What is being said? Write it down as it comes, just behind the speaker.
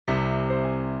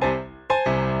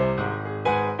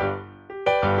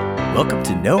Welcome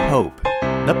to No Hope,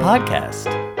 the podcast.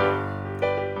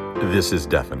 This is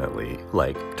definitely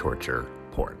like torture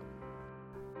porn.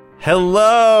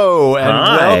 Hello and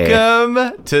Hi.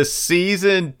 welcome to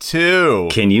season 2.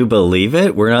 Can you believe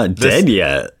it? We're not dead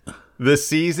yet. The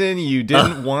season you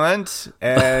didn't want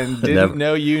and didn't Never-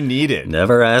 know you needed.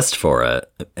 Never asked for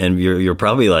it. And you're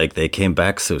probably like, they came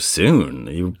back so soon.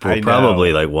 You I were know.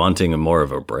 probably like wanting more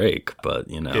of a break, but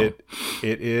you know.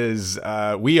 It is,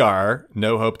 we are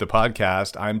No Hope, the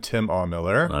podcast. I'm Tim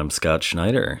Allmiller. I'm Scott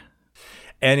Schneider.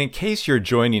 And in case you're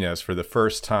joining us for the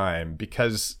first time,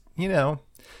 because, you know,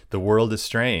 the world is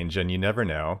strange and you never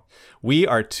know, we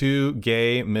are two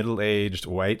gay, middle-aged,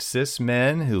 white cis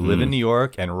men who live in New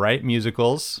York and write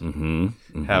musicals.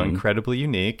 How incredibly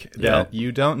unique that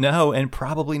you don't know and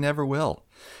probably never will.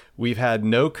 We've had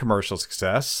no commercial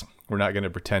success. We're not going to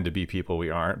pretend to be people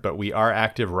we aren't, but we are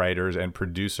active writers and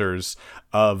producers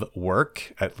of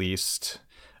work, at least,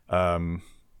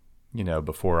 you know,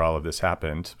 before all of this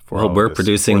happened. Well, we're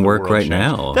producing work right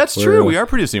now. That's true. We are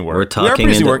producing work. We're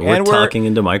talking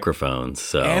into microphones.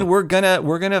 So And we're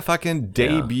gonna fucking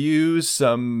debut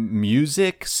some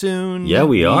music soon. Yeah,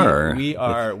 we are.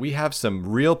 We have some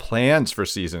real plans for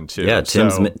season 2. yeah, So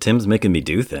Tim's making me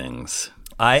do things.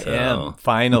 I So- am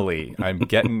finally. I'm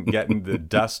getting the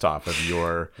dust off of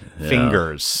your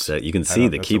fingers. So you can I see know,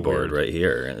 the that's keyboard weird- right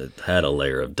here. It had a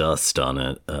layer of dust on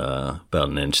it, about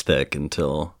an inch thick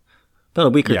until about a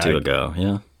week or two ago.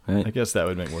 Yeah. Right. I guess that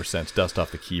would make more sense. Dust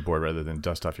off the keyboard rather than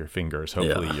dust off your fingers.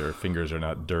 Hopefully, Yeah. your fingers are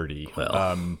not dirty.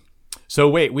 Well. So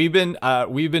wait, we've been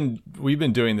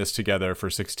doing this together for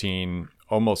 16,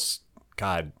 almost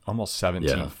 17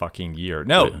 Yeah. fucking years.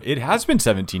 No, it has been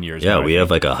 17 years. Yeah, now, I we think.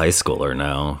 have like a high schooler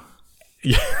now.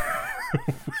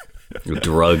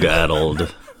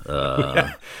 Drug-addled,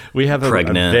 we have a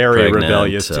pregnant, very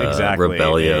rebellious,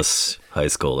 rebellious high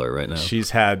schooler right now.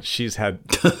 She's had.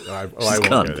 I won't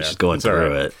go there. She's going It's all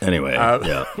through right. it anyway.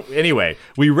 Yeah. Anyway,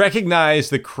 we recognize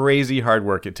the crazy hard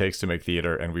work it takes to make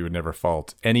theater, and we would never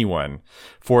fault anyone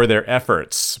for their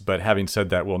efforts. But having said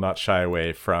that, we'll not shy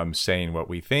away from saying what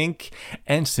we think.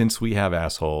 And since we have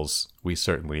assholes, we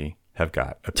certainly have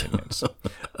got opinions.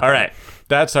 All right,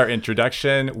 that's our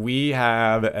introduction. We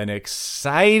have an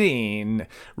exciting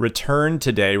return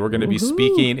today. We're going to be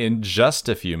speaking in just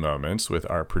a few moments with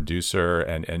our producer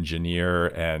and engineer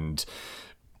and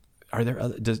are there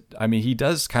other, he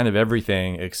does kind of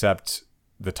everything except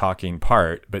the talking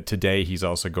part, but today he's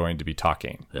also going to be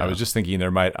talking. I was just thinking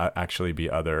there might actually be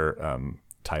other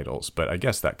titles, but I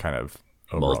guess that kind of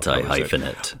overall covers it.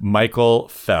 Multi-hyphenate. Michael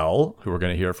Fell, who we're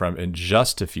going to hear from in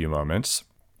just a few moments.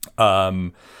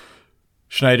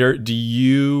 Schneider, do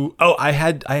you? Oh, I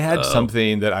had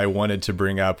something that I wanted to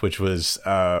bring up, which is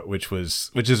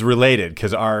related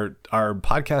because our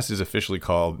podcast is officially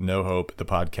called No Hope, the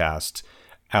podcast.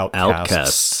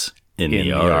 Outcasts in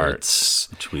the arts,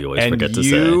 which we always forget to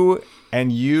say.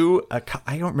 And you,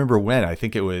 I don't remember when. I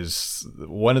think it was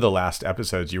one of the last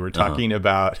episodes. You were talking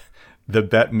about the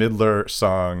Bette Midler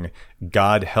song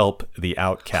 "God Help the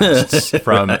Outcasts"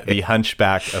 from The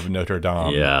Hunchback of Notre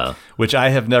Dame. Yeah. Which I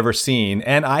have never seen,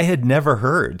 and I had never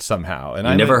heard somehow. And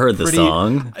I never heard the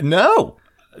song? No.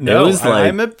 It was like-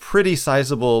 I'm a pretty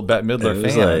sizable Bette Midler It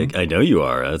was fan. like, I know you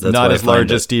are. That's Not why as I find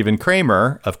large it- as Stephen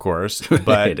Kramer, of course,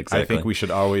 but exactly. I think we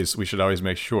should always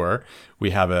make sure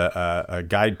we have a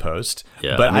guidepost.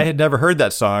 Yeah, But I mean- I had never heard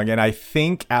that song, and I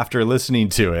think after listening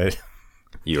to it,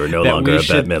 You are no that longer we a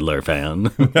should- Bette Midler fan.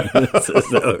 Is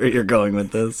that where you're going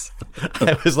with this?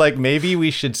 I was like, maybe we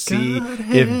should see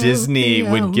if Disney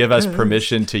would give us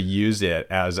permission to use it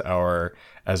as our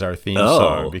theme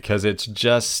song, because it's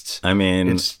just. I mean,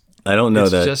 It's- I don't know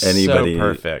it's that just anybody. so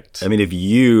perfect. I mean, if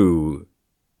you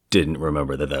didn't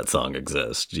remember that song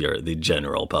exists, the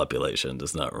general population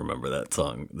does not remember that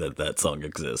song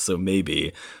exists. So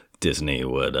maybe Disney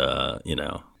would,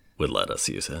 would let us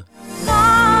use it.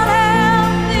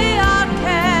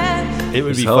 It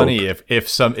would be hope. funny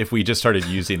if we just started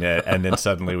using it and then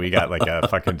suddenly we got like a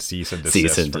fucking cease and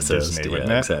desist from Disney, wouldn't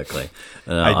yeah, it? exactly.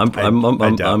 I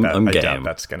doubt game.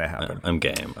 that's going to happen. I'm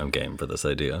game for this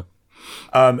idea.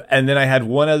 And then I had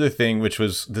one other thing, which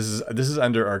was this is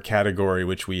under our category,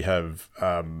 which we have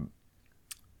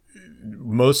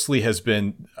mostly has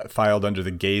been filed under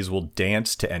the gays will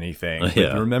dance to anything. But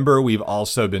Yeah. remember, we've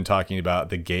also been talking about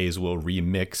the gays will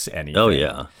remix anything. Oh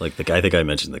yeah, like I think I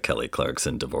mentioned the Kelly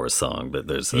Clarkson divorce song, but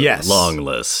there's a Yes. long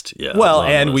list. Yeah. Well, long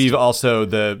and list. we've also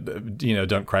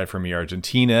Don't Cry for Me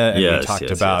Argentina, and we Yes, talked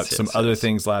yes, about yes, some yes, other yes.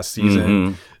 things last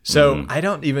season. So I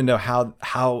don't even know how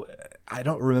I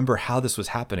don't remember how this was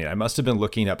happening. I must have been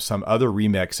looking up some other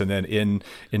remix, and then in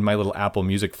my little Apple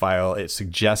Music file, it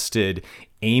suggested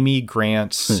Amy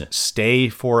Grant's "Stay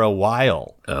for a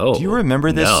While." Oh, do you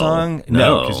remember this song?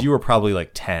 No. Because you were probably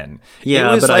like 10. Yeah,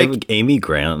 it was but Amy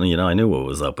Grant, I knew what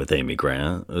was up with Amy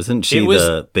Grant. Wasn't she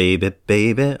the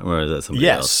baby, or is that somebody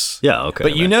else? Yeah, okay.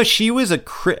 But she was a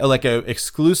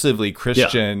exclusively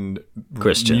Christian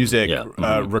music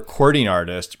recording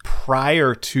artist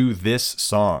prior to this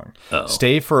song. Oh.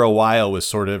 "Stay for a While" was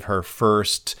sort of her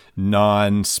first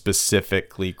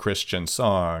non-specifically Christian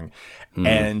song.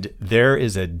 And there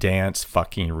is a dance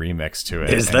fucking remix to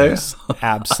it. Is there? It's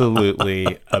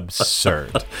absolutely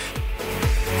absurd.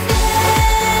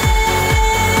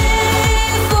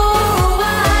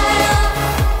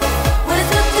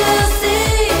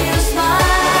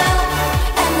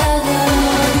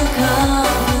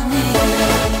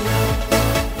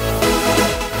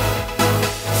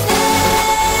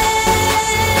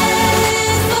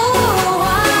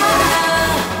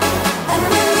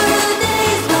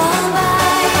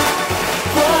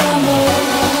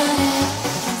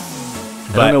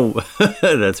 I don't know.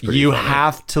 That's pretty You funny.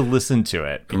 have to listen to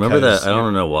it. Remember that? I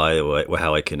don't know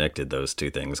how I connected those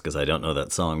two things because I don't know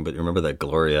that song. But you remember that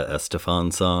Gloria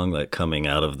Estefan song, like "Coming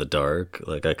Out of the Dark"?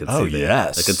 Like I could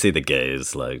see the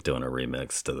gays like doing a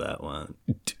remix to that one.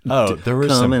 Oh, there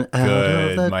was some Coming out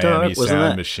good of the Miami dark.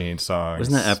 Sound Machine songs.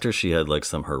 Wasn't that after she had like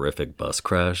some horrific bus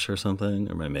crash or something?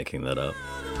 Or am I making that up?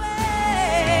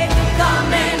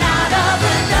 Coming out of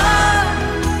the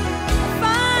dark, I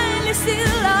finally see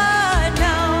the light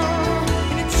now.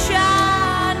 It's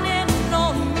shining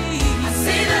on me. I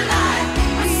see the light,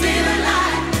 I see the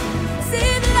light, I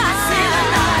see the light, I see the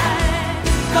light.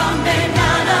 Coming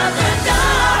out of the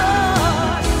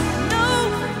dark, no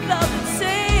love would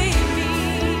save me.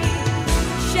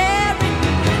 Sharing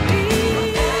with me.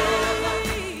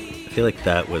 I feel like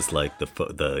that was like the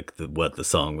what the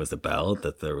song was about,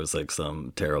 that there was like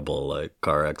some terrible like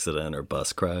car accident or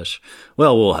bus crash.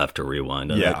 Well, we'll have to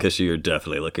rewind on that because you're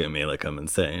definitely looking at me like I'm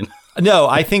insane. No,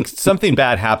 I think something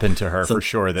bad happened to her for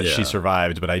sure that she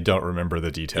survived, but I don't remember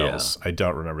the details. Yeah. I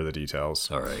don't remember the details.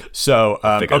 All right. So,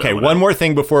 okay, one more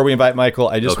thing before we invite Michael.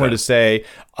 I just wanted to say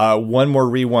one more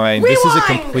rewind. This is a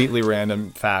completely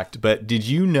random fact, but did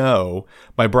you know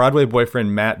my Broadway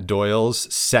boyfriend Matt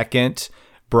Doyle's second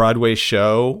Broadway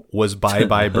show was Bye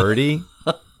Bye Birdie?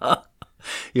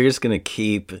 You're just gonna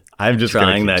keep keep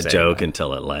trying that saying joke that.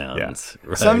 until it lands. Yeah.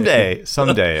 Right?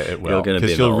 Someday it will. You're gonna be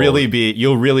Because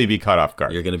you'll really be caught off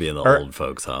guard. You're gonna be in the old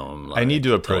folks' home. Like, I need to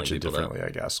telling approach it people differently, I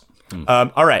guess.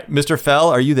 All right, Mr. Fell,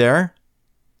 are you there?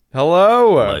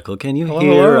 Hello. Michael, can you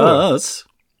hear us?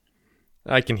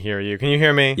 I can hear you. Can you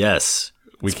hear me? Yes.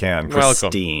 We can.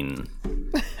 Welcome. Christine.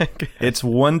 It's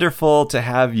wonderful to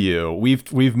have you.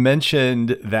 We've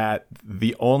mentioned that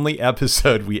the only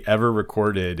episode we ever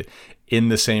recorded in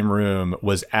the same room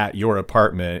was at your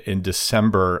apartment in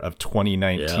December of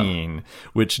 2019,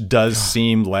 which does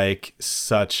seem like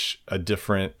such a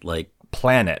different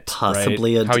planet.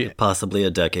 Possibly right? possibly a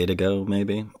decade ago,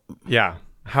 maybe. Yeah.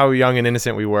 How young and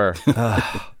innocent we were.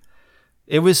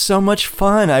 It was so much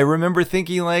fun. I remember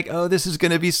thinking like, oh, this is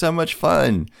going to be so much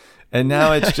fun. And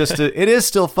now it's just, it is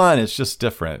still fun. It's just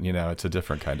different. It's a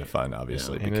different kind of fun,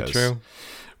 obviously, because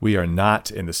we are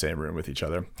not in the same room with each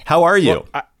other. How are you?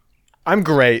 Well, I'm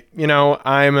great.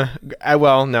 I'm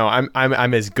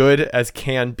as good as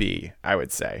can be, I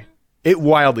would say. It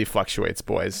wildly fluctuates,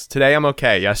 boys. Today I'm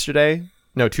okay. 2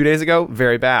 days ago,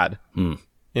 very bad.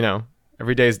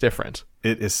 Every day is different.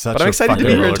 It is such But I'm excited to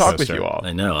be here and talk with coaster. you all.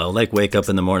 I know. I'll wake up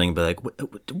in the morning and be like,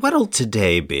 what'll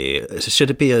today be? Should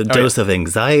it be a dose of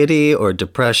anxiety or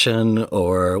depression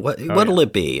or what'll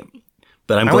it be?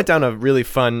 But I went down a really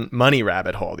fun money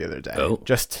rabbit hole the other day. Oh.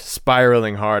 Just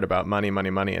spiraling hard about money, and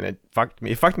it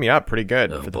fucked me up pretty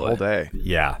good for the whole day.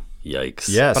 Yeah. Yikes.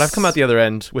 Yes. But I've come out the other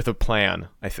end with a plan,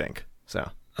 I think.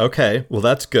 So Okay. Well,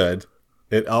 that's good.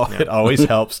 It always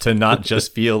helps to not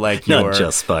just feel like you're Not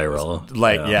just spiral.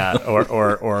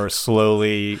 or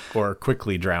slowly or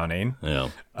quickly drowning. Yeah.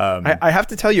 I have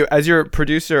to tell you, as your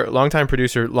longtime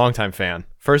producer, longtime fan,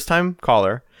 first time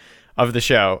caller of the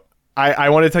show, I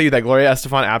want to tell you that Gloria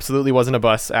Estefan absolutely wasn't a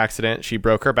bus accident. She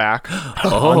broke her back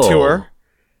on tour.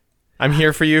 I'm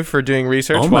here for you for doing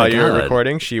research while you're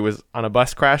recording. She was on a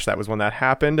bus crash. That was when that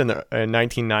happened in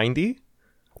 1990.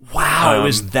 Wow, it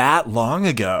was that long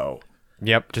ago.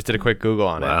 Yep, just did a quick Google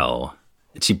on it. Wow.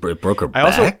 She broke her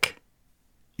back?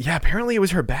 Yeah, apparently it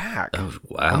was her back. Oh,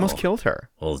 wow. Almost killed her.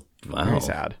 Well, wow. Very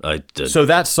sad. I did. So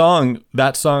that song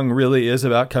really is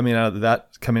about coming out of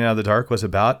the dark was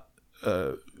about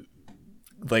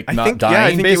not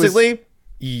dying, basically.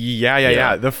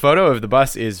 Yeah. The photo of the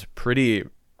bus is pretty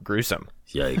gruesome.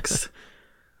 Yikes.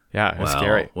 Yeah, it was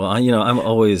scary. Well, I'm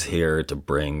always here to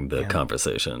bring the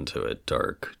conversation to a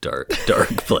dark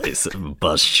place.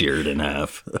 Bus sheared in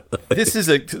half. This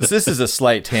is a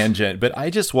slight tangent, but I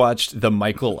just watched the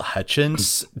Michael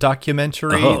Hutchence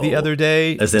documentary the other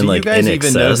day. As in, Do like, you guys In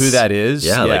even know who Excess? that is?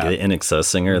 Yeah, like the In Excess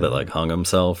singer that like hung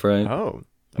himself, right? Oh,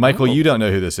 Michael, you don't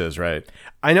know who this is, right?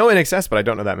 I know In Excess, but I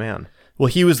don't know that man. Well,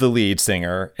 he was the lead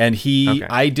singer, and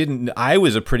I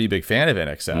was a pretty big fan of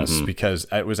NXS because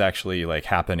it was actually like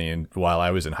happening while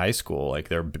I was in high school, like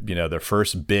their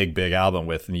first big album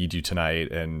with Need You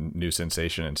Tonight and New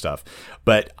Sensation and stuff.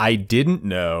 But I didn't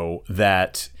know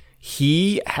that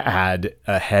he had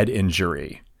a head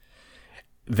injury,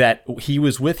 that he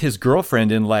was with his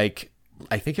girlfriend in like,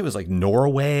 I think it was like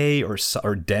Norway or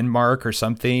Denmark or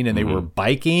something, and they were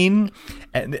biking,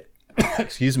 and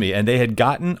excuse me, and they had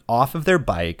gotten off of their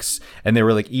bikes and they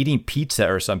were like eating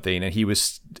pizza or something, and he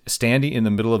was standing in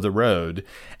the middle of the road,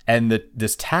 and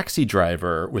this taxi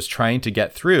driver was trying to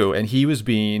get through, and he was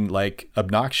being like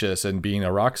obnoxious and being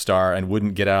a rock star and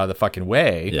wouldn't get out of the fucking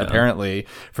way, apparently,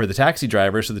 for the taxi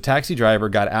driver. So the taxi driver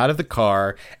got out of the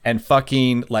car and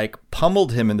fucking like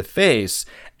pummeled him in the face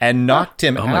and knocked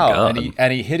him out,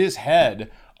 and he hit his head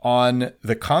on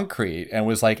the concrete and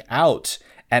was like out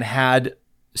and had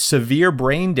severe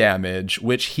brain damage,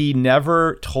 which he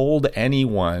never told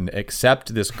anyone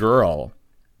except this girl.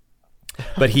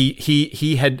 But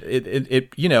he had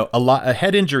a lot of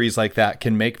head injuries like that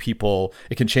can make people,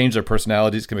 it can change their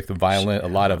personalities, can make them violent. A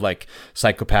lot of like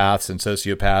psychopaths and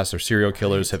sociopaths or serial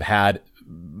killers have had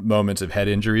moments of head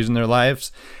injuries in their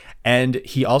lives. And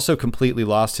he also completely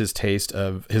lost his taste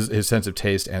of his sense of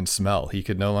taste and smell. He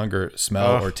could no longer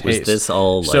smell or taste. Was this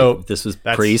all like, this was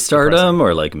pre-stardom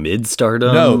or like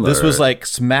mid-stardom? No, this was like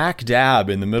smack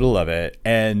dab in the middle of it.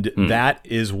 And that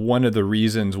is one of the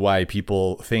reasons why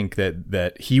people think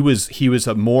that he was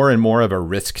a more and more of a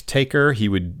risk taker. He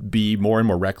would be more and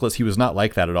more reckless. He was not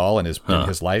like that at all in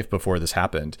his life before this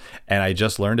happened. And I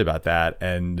just learned about that,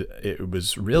 and it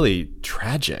was really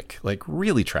tragic, like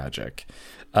really tragic.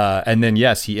 And then,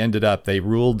 yes, he ended up, they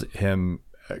ruled him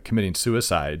committing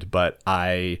suicide. But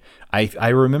I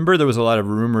remember there was a lot of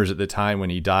rumors at the time when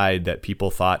he died that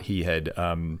people thought he had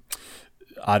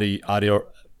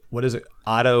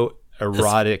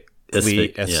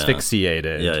autoerotically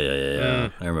asphyxiated. Yeah.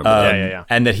 I remember that.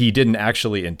 And that he didn't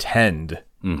actually intend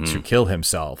to kill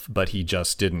himself, but he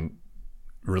just didn't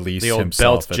release The old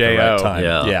himself Belt at the right J.O. time.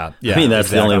 Yeah. Yeah. I mean, that's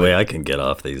the exactly. only way I can get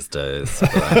off these days.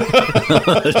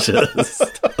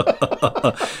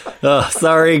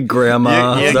 Sorry,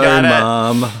 Grandma. You Sorry, gotta-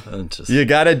 Mom. You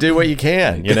got to do what you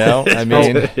can, I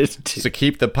mean, to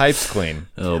keep the pipes clean.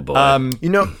 Oh, boy. I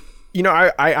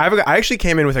actually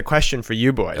came in with a question for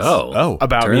you boys.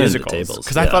 About turn the musicals, tables.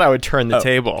 because I thought I would turn the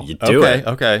table. You do it.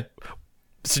 Okay.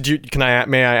 So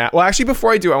may I? Well, actually,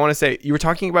 before I do, I want to say you were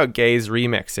talking about gays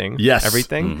remixing. Yes.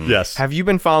 Everything. Yes. Have you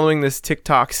been following this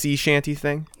TikTok sea shanty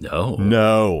thing?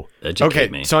 No.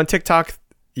 Educate me. So on TikTok,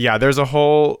 there's a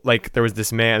whole there was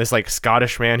this man, this like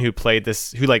Scottish man who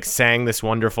sang this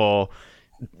wonderful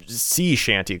sea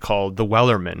shanty called The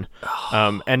Wellerman.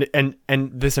 And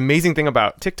this amazing thing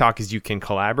about TikTok is you can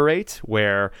collaborate,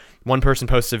 where one person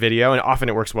posts a video, and often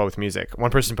it works well with music. One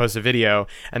person posts a video,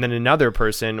 and then another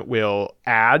person will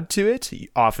add to it,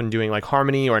 often doing like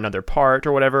harmony or another part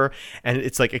or whatever. And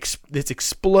it's like it's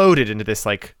exploded into this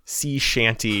like sea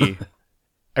shanty.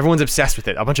 Everyone's obsessed with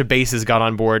it. A bunch of basses got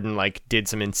on board and like did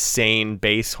some insane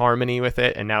bass harmony with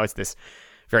it, and now it's this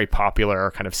very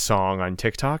popular kind of song on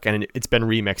TikTok, and it's been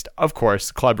remixed, of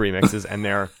course, club remixes, and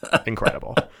they're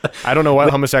incredible. I don't know what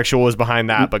homosexual was behind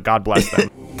that, but God bless them.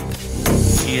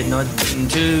 He had not been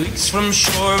 2 weeks from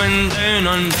shore when down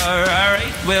under a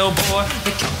right whale bore.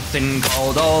 The captain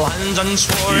called all hands and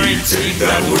swore he'd take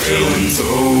that whale and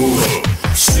tow.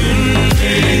 Soon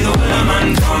may the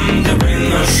whaleman come to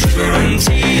bring us sugar and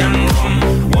tea and rum.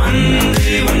 One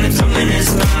day when the tonguing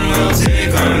is done, we'll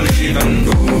take our leave and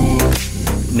go.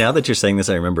 Now that you're saying this,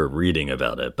 I remember reading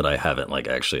about it, but I haven't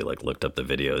actually looked up the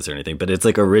videos or anything. But it's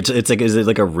is it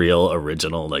like a real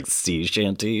original sea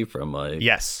shanty from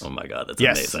Yes. Oh my God, that's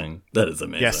Yes. amazing. That is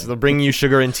amazing. Yes, they'll bring you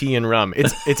sugar and tea and rum.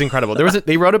 It's incredible.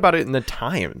 They wrote about it in the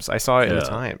Times. I saw it in the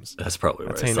Times. That's probably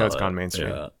That's where how I you know saw it's gone it. mainstream.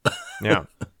 Yeah. Yeah.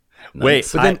 Wait,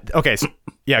 But then go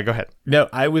ahead. No,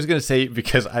 I was going to say,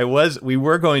 because we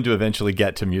were going to eventually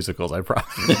get to musicals, I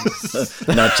promise.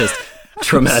 Not just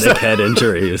traumatic head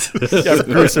injuries.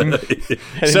 Gruesome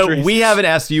head So injuries. we haven't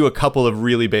asked you a couple of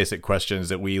really basic questions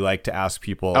that we like to ask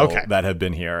people that have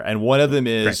been here. And one of them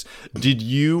is, did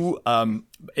you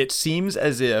it seems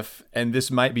as if, and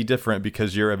this might be different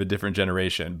because you're of a different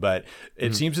generation, but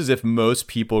it seems as if most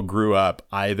people grew up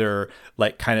either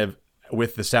like kind of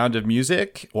with The Sound of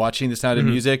Music, watching The Sound of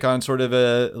Music on sort of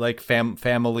a like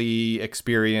family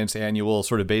experience annual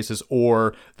sort of basis,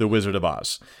 or The Wizard of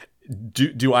Oz.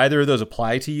 Do either of those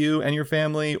apply to you and your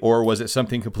family, or was it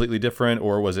something completely different,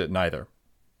 or was it neither?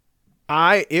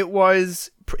 It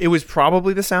was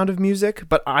probably The Sound of Music,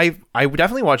 but I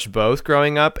definitely watched both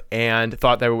growing up and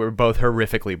thought they were both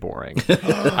horrifically boring.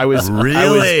 I was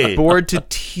bored to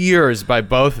tears by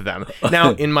both of them.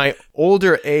 Now, in my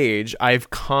older age, I've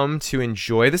come to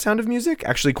enjoy The Sound of Music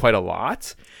actually quite a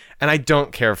lot, and I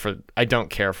don't care for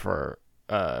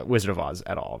Wizard of Oz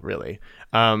at all, really.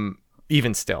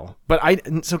 Even still, but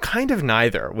so kind of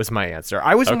neither was my answer.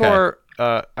 I was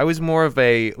more of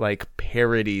a like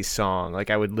parody song. Like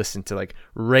I would listen to like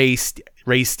Ray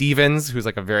Stevens, who's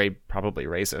like a very probably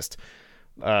racist,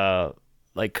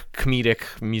 like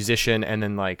comedic musician, and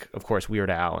then like of course Weird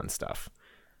Al and stuff.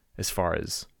 As far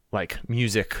as like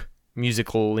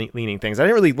musical leaning things, I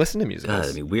didn't really listen to music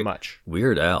much.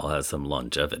 Weird Al has some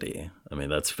longevity. I mean,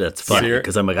 that's funny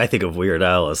because I think of Weird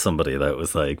Al as somebody that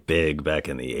was like big back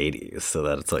in the 80s, so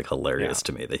that it's like hilarious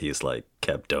to me that he's like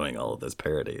kept doing all of those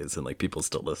parodies and like people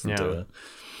still listen to it.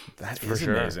 That's for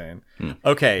sure amazing.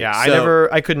 Okay, yeah, so,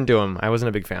 I couldn't do them. I wasn't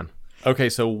a big fan. Okay,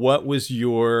 so what was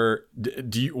your?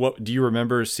 Do you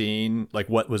remember seeing like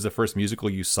what was the first musical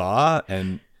you saw?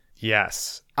 And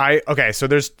yes, so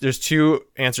there's two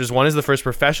answers. One is the first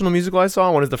professional musical I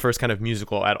saw. One is the first kind of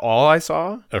musical at all I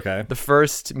saw. Okay. The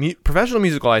first professional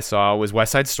musical I saw was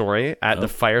West Side Story at the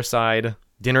Fireside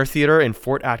Dinner Theater in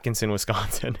Fort Atkinson,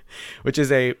 Wisconsin, which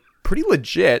is a pretty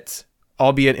legit,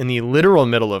 albeit in the literal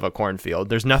middle of a cornfield.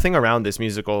 There's nothing around this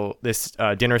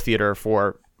dinner theater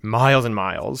for miles and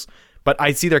miles. But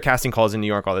I see their casting calls in New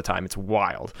York all the time. It's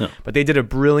wild. Huh. But they did a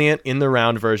brilliant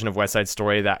in-the-round version of West Side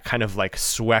Story that kind of like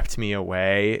swept me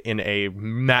away in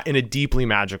a deeply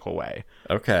magical way.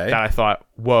 Okay. That I thought,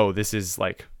 whoa, this is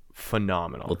like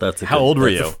phenomenal. Well, how old were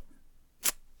you?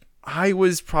 I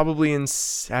was probably in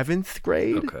 7th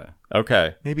grade.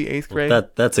 Okay. Maybe 8th grade.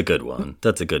 That's a good one.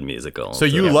 That's a good musical. So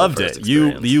you loved it.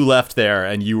 You left there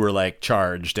and you were like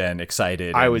charged and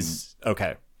excited. I was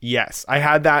okay. Yes, I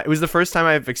had that. It was the first time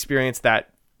I've experienced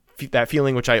that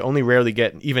feeling, which I only rarely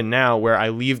get even now, where I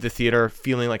leave the theater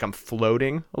feeling like I'm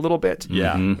floating a little bit.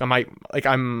 Yeah.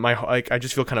 I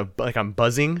just feel kind of like I'm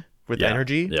buzzing with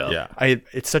energy. Yeah.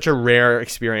 It's such a rare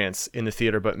experience in the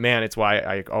theater, but man, it's why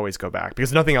I always go back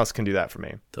because nothing else can do that for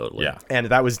me. Totally. Yeah. And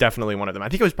that was definitely one of them. I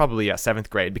think it was probably 7th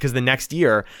grade because the next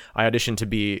year I auditioned to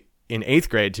be in 8th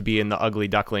grade to be in the Ugly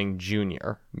Duckling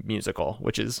Jr. musical,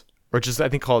 which is I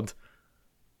think called,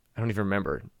 I don't even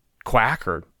remember, Quack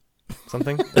or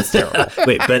something. That's terrible.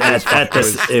 Wait, but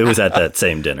it was at that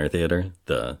same dinner theater?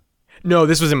 No,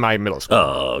 this was in my middle school.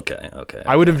 Oh, okay.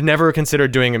 I would have never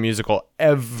considered doing a musical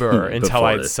ever until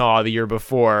I saw the year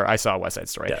before I saw West Side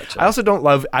Story. Gotcha. I also don't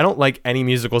like any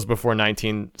musicals before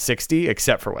 1960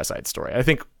 except for West Side Story. I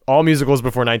think all musicals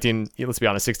before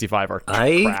 65 are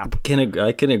crap.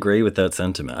 I can agree with that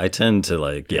sentiment. I tend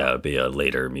to be a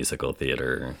later musical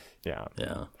theater. Yeah.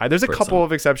 Yeah. There's a couple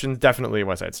of exceptions, definitely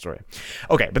West Side Story.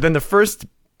 Okay, but then the first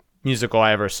musical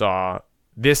I ever saw,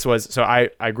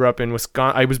 I grew up in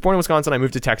Wisconsin. I was born in Wisconsin. I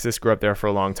moved to Texas, grew up there for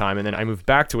a long time, and then I moved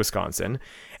back to Wisconsin,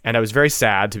 and I was very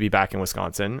sad to be back in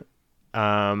Wisconsin.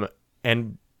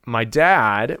 And my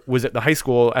dad was at the high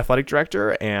school athletic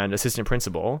director and assistant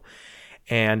principal,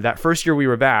 and that first year we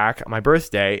were back, my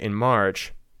birthday in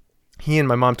March, he and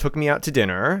my mom took me out to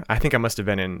dinner. I think this must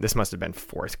have been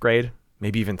 4th grade,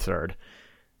 maybe even 3rd.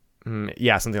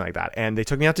 Yeah, something like that. And they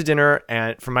took me out to dinner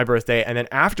for my birthday. And then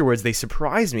afterwards, they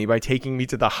surprised me by taking me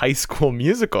to the High School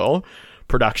Musical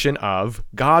production of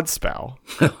Godspell.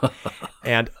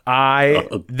 And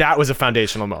that was a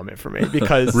foundational moment for me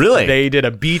because really? They did a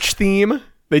beach theme.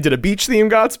 They did a beach theme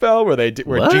Godspell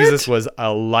where Jesus was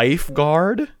a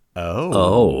lifeguard.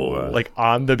 Oh. Like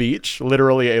on the beach,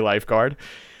 literally a lifeguard.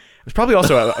 It was probably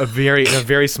also a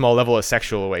very small level of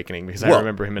sexual awakening because I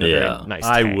remember him in a very nice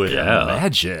tank. I would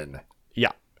imagine.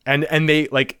 Yeah. And they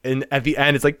at the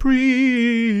end it's like,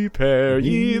 prepare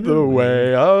ye the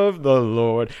way of the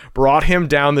Lord. Brought him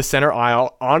down the center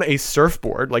aisle on a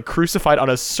surfboard, like crucified on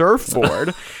a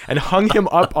surfboard, and hung him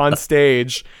up on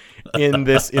stage in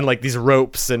these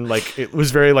ropes, and like it was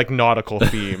very like nautical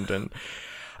themed, and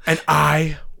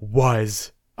I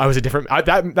was a different.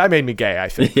 That made me gay. I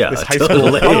think. Yeah, this high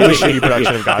totally. school totally shitty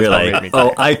production of Godspell made me gay.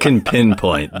 Oh, I can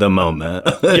pinpoint the moment.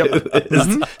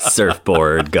 Yep.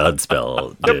 Surfboard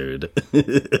Godspell, dude.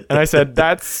 And I said,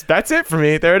 "That's it for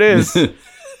me. There it is."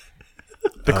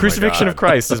 The Crucifixion of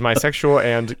Christ is my sexual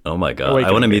and Oh my god! I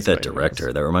awakening want to meet based that on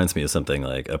director. That reminds me of something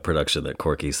like a production that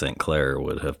Corky St. Clair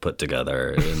would have put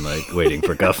together in like Waiting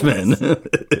for Guffman.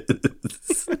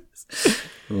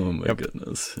 Oh my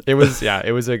goodness! It was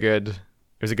a good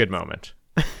moment.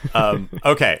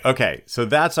 Okay. So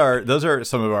those are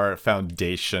some of our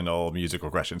foundational musical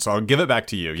questions. So I'll give it back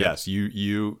to you. Yes,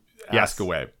 you ask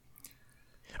away.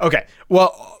 Okay.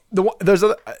 Well, there's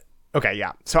other. Okay,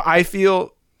 yeah. So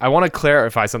I want to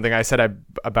clarify something I said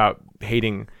about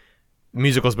hating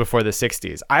musicals before the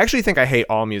 60s. I actually think I hate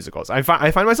all musicals. I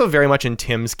find myself very much in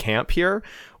Tim's camp here,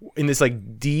 in this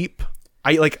like deep.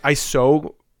 I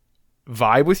so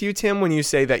vibe with you, Tim, when you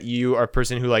say that you are a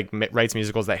person who like writes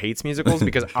musicals that hates musicals,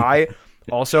 because I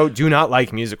also do not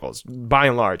like musicals by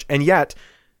and large, and yet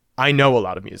I know a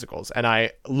lot of musicals and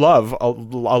I love a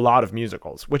lot of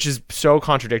musicals, which is so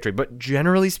contradictory. But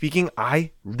generally speaking,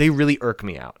 they really irk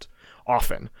me out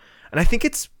often, and I think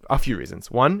it's a few reasons.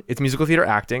 One, it's musical theater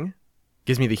acting,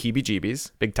 gives me the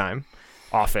heebie-jeebies big time,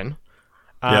 often,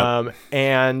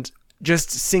 and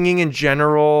just singing in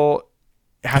general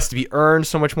has to be earned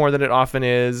so much more than it often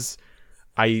is.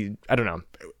 I don't know.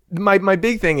 My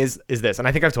big thing is this, and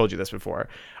I think I've told you this before.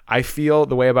 I feel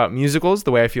the way about musicals,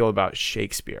 the way I feel about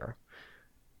Shakespeare,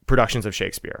 productions of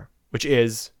Shakespeare, which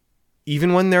is,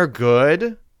 even when they're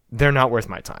good, they're not worth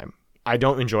my time. I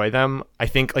don't enjoy them. I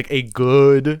think like a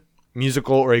good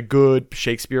musical or a good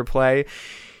Shakespeare play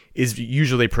is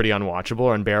usually pretty unwatchable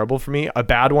or unbearable for me. A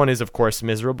bad one is, of course,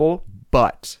 miserable,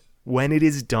 but when it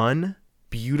is done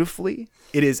beautifully,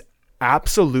 it is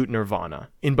absolute nirvana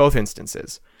in both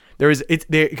instances. It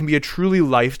can be a truly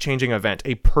life-changing event.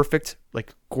 A perfect,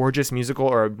 like, gorgeous musical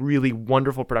or a really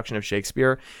wonderful production of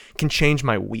Shakespeare can change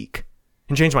my week,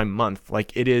 can change my month.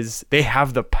 Like, they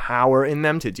have the power in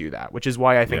them to do that, which is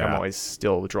why I think I'm always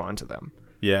still drawn to them.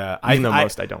 Yeah. Even though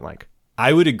most I don't like.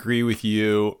 I would agree with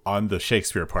you on the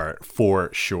Shakespeare part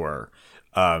for sure.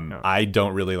 I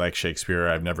don't really like Shakespeare.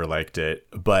 I've never liked it.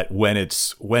 But when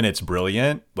it's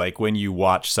brilliant, like when you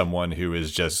watch someone who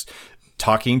is just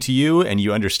talking to you and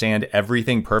you understand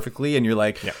everything perfectly and you're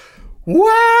like,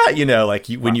 what? You know, like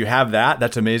when you have that,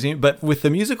 that's amazing. But with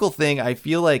the musical thing, I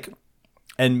feel like,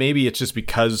 and maybe it's just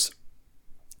because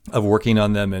of working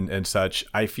on them and such,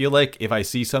 I feel like if I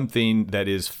see something that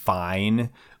is fine,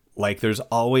 like there's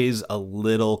always a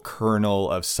little kernel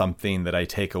of something that I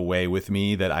take away with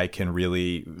me that I can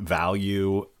really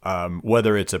value,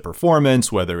 whether it's a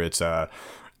performance, whether it's a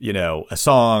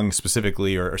song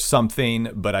specifically or something.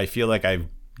 But I feel like I've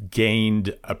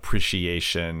gained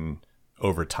appreciation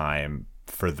over time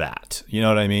for that. You know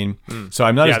what I mean? So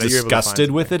I'm not as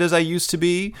disgusted with it as I used to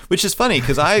be, which is funny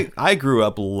because I grew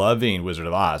up loving Wizard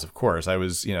of Oz. Of course, I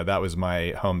was, that was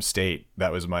my home state.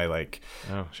 That was my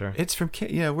oh, sure. It's from,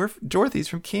 Dorothy's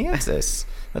from Kansas.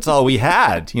 That's all we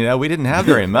had. We didn't have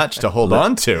very much to hold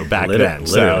on to back then.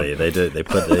 Literally,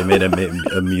 they made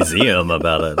a museum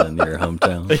about it in your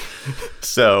hometown.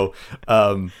 So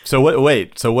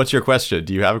what's your question?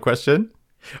 Do you have a question?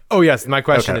 Oh, yes. My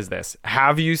question is this.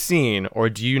 Have you seen or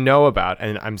do you know about,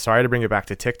 and I'm sorry to bring it back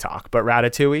to TikTok, but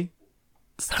Ratatouille?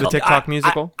 The TikTok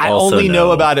musical? I only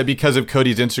know about it because of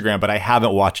Cody's Instagram, but I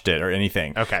haven't watched it or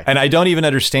anything. Okay. And I don't even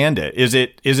understand it. Is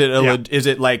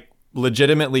it like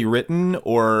legitimately written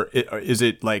or is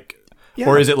it like... Yeah.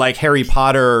 Or is it like Harry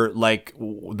Potter, like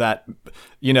that,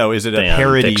 is it a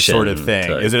parody sort of thing?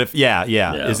 Type. Is it? Yeah.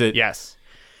 Is it? Yes.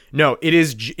 No, it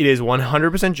is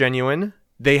 100% genuine.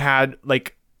 They had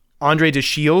like Andre de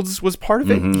Shields was part of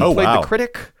it. Mm-hmm. He played the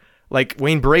critic. Like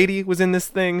Wayne Brady was in this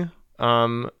thing.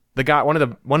 The guy, one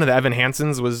of the Evan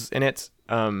Hansons was in it.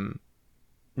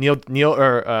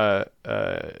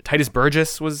 Titus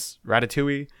Burgess was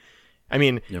Ratatouille. I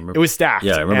mean, it was stacked.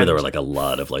 Yeah, I remember there were like a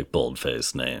lot of like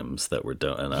bold-faced names that were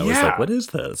done, and I was like, "What is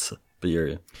this?" But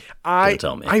you're gonna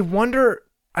tell me. I wonder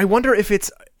if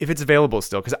it's available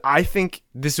still, because I think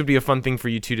this would be a fun thing for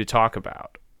you two to talk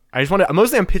about. I just want to.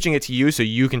 Mostly, I'm pitching it to you so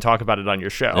you can talk about it on your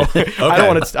show. Okay. I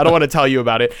don't want to tell you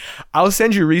about it. I'll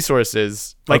send you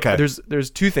resources. Like,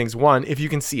 there's two things. One, if you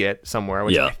can see it somewhere,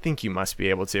 which I think you must be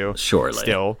able to. Surely.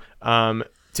 Still,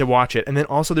 to watch it, and then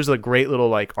also there's a great little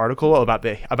like article about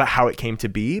how it came to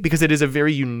be, because it is a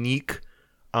very unique,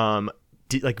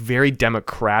 very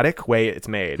democratic way it's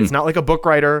made. It's not like a book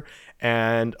writer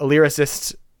and a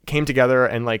lyricist came together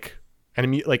and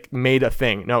made a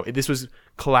thing. No, this was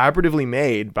collaboratively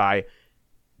made by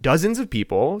dozens of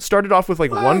people. Started off with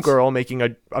one girl making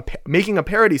a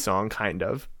parody song, kind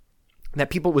of,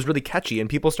 that was really catchy, and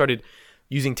people started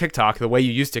using TikTok the way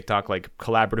you use TikTok, like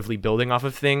collaboratively building off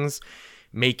of things,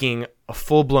 making a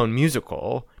full-blown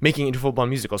musical, making it into a full-blown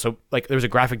musical. So like there was a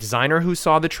graphic designer who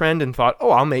saw the trend and thought,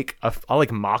 oh, I'll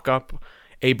like mock up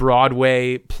a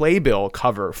Broadway playbill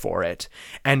cover for it,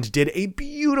 and did a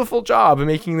beautiful job of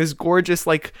making this gorgeous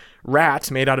like rat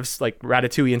made out of like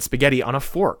ratatouille and spaghetti on a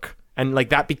fork. And like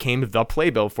that became the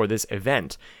playbill for this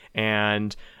event.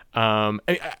 And all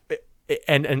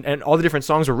the different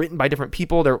songs were written by different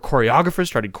people. Their choreographers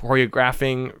started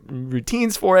choreographing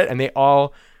routines for it, and they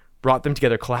all brought them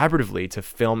together collaboratively to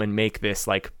film and make this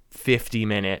like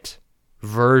 50-minute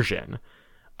version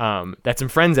that some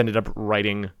friends ended up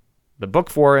writing the book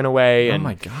for in a way. Oh And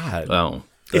my God. Wow.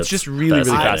 it's just really, really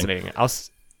fascinating. I'll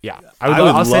would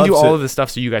I'll send love you to- all of this stuff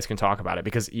so you guys can talk about it,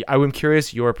 because I'm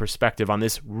curious your perspective on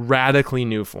this radically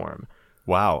new form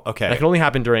Wow. Okay. that can only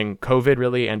happen during COVID,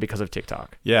 really, and because of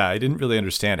TikTok. Yeah, I didn't really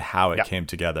understand how it Yeah. came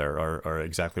together or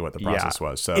exactly what the process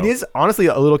was. So it is honestly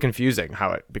a little confusing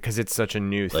because it's such a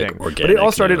new Like thing. But organic it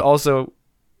all started new. also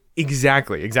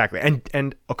exactly,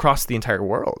 and across the entire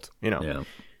world. Yeah.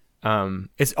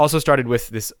 It's also started with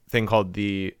this thing called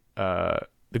the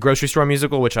grocery store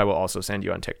musical, which I will also send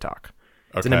you on TikTok.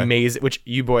 It's an Okay. amazing, which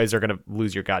you boys are gonna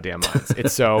lose your goddamn minds.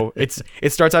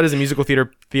 It starts out as a musical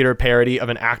theater parody of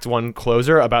an Act 1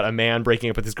 closer about a man breaking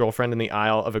up with his girlfriend in the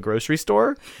aisle of a grocery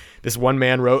store. This one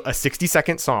man wrote a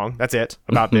 60-second song, that's it,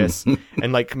 about this,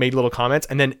 and like made little comments,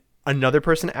 and then another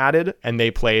person added, and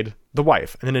they played the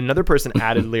wife, and then another person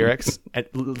added lyrics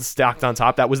stacked on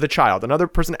top. That was the child. Another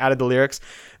person added the lyrics.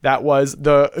 That was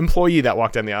the employee that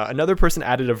walked down the aisle. Another person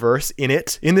added a verse in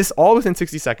this, all within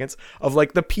 60 seconds of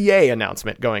like the PA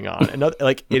announcement going on. Another,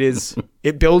 like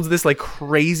it builds this like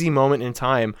crazy moment in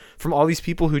time from all these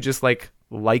people who just like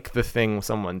the thing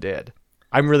someone did.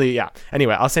 I'm really, yeah.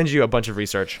 Anyway, I'll send you a bunch of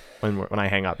research when I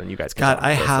hang up and you guys can God, talk.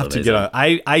 I have to get on.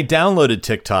 I downloaded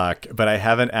TikTok, but I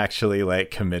haven't actually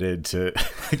like committed to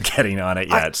getting on it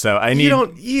yet. So I need.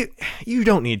 You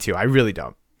don't need to. I really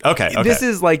don't. Okay. This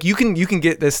is like you can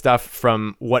get this stuff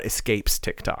from what escapes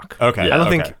TikTok. Okay, I don't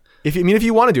okay. think if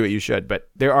you want to do it, you should. But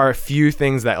there are a few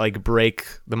things that like break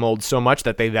the mold so much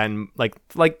that they then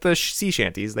like the sea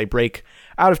shanties, they break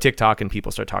out of TikTok and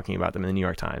people start talking about them in the New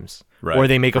York Times, Right, or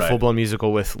they make a right. full blown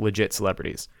musical with legit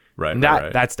celebrities. Right, And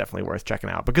right. that's definitely worth checking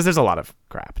out because there's a lot of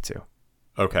crap too.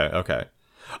 Okay. Okay,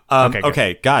 good.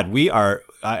 Okay. God, we are.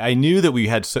 I knew that we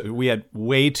had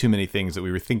way too many things that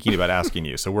we were thinking about asking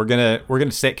you. So we're gonna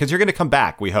say, because you're gonna come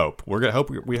back. We hope. We hope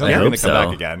I you're hope gonna so. come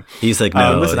back again. He's like,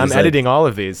 no. Listen, I'm he's like- editing all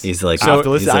of these. He's like, I have to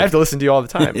listen. he's like- I have to listen to you all the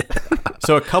time.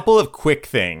 So a couple of quick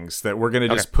things that we're gonna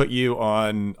just put you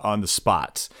on the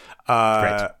spot.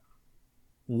 Great.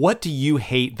 What do you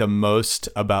hate the most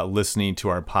about listening to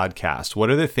our podcast? What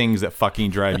are the things that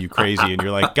fucking drive you crazy? And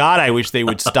you're like, God, I wish they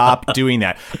would stop doing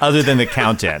that. Other than the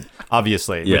count-in,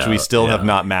 obviously, which Yeah, we still have yeah.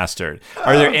 not mastered.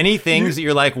 Are there any things that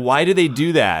you're like, why do they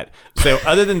do that? So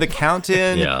other than the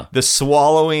count-in, Yeah. the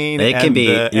swallowing, It and can be,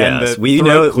 the, and yes. the We throat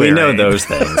know clearing. those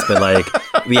things, but like,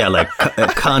 yeah, like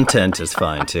content is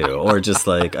fine too, or just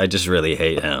like I just really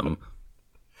hate him.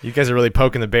 You guys are really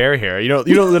poking the bear here. You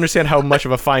don't understand how much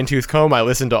of a fine-tooth comb I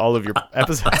listen to all of your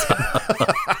episodes.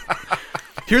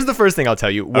 Here's the first thing I'll tell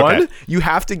you. One, Okay. you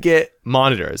have to get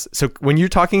monitors. So when you're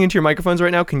talking into your microphones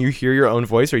right now, can you hear your own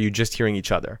voice, or are you just hearing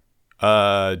each other?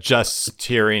 Just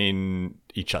hearing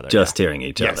each other. Just hearing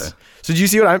each other. So do you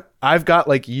see what I've got?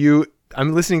 Like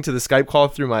I'm listening to the Skype call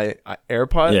through my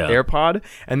AirPod,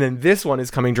 and then this one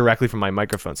is coming directly from my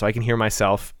microphone, so I can hear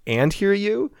myself and hear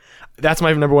you. That's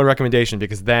my number one recommendation,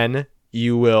 because then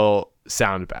you will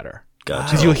sound better. Gotcha.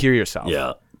 Because you'll hear yourself.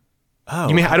 Yeah. Oh,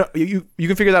 You mean you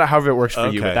can figure that out however it works for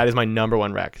you, Okay. but that is my number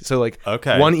one rec. So like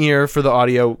Okay. one ear for the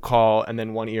audio call, and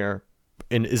then one ear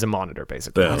is a monitor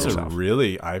basically. Boom. for that's a yourself.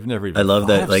 really. I've never even. I love thought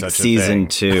that of like such a season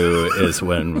thing. 2 is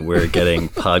when we're getting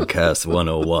podcast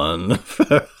 101.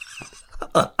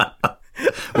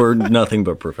 We're nothing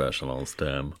but professionals,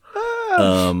 damn.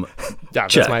 Yeah,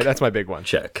 Check. that's my big one.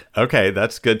 Check. Okay,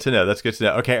 that's good to know.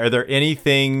 Okay, are there any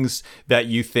things that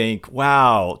you think,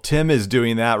 wow, Tim is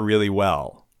doing that really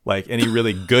well? Like any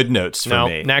really good notes for No,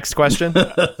 me? next question.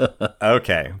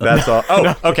 Okay, that's all.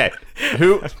 Oh, okay.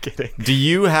 Who Kidding. do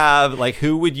you have? Like,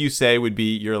 who would you say would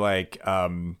be your like?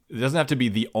 It doesn't have to be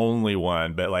the only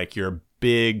one, but like your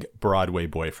big Broadway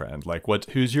boyfriend. Like,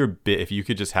 who's your if you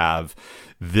could just have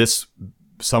this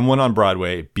someone on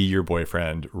Broadway be your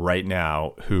boyfriend right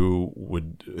now, who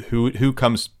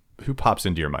pops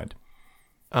into your mind?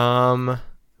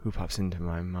 Who pops into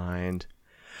my mind?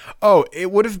 Oh,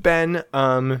 it would have been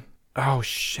oh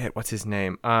shit, what's his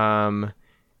name?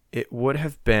 It would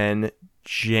have been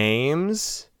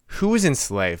James. Who was in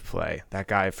Slave Play? That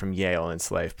guy from Yale in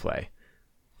Slave Play.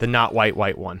 The not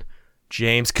white one.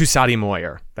 James Kusati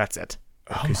Moyer. That's it.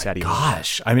 Cussetti.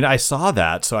 Gosh, I mean, I saw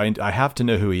that, so I have to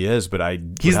know who he is, but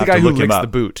He's the guy who licks the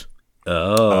boot.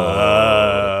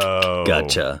 Oh,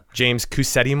 gotcha. James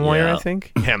Cussetti Moyer, Yeah. I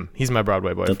think. Him. He's my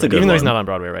Broadway boyfriend. That's a good Even though he's one. not on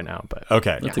Broadway right now, but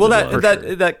Okay. That's a Well, good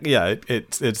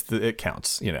one. it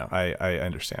counts. You know, I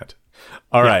understand.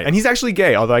 All right. and he's actually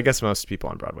gay, although I guess most people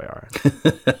on Broadway are.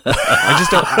 I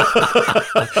just don't.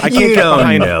 I can't You get don't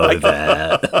behind know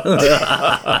that.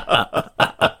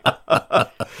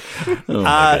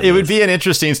 It would be an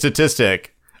interesting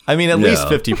statistic. I mean, at No. least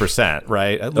 50%,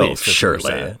 right? At Oh, least 50%.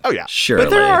 surely. Oh yeah, Surely. But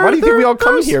there are. Why do you think we all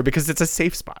come there's- here? Because it's a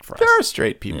safe spot for us. There are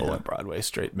straight people on Broadway,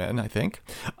 straight men, I think.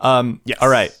 Yes. All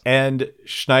right. And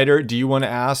Schneider, do you want to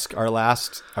ask our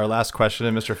last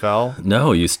question to Mr. Fell?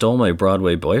 No, you stole my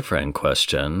Broadway boyfriend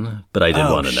question, but I did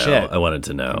Oh, want to know. shit. I wanted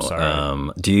to know. I'm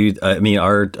sorry. Do you? I mean,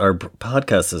 our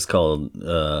podcast is called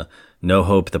No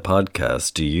Hope, the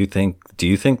podcast. Do you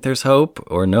think there's hope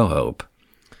or no hope?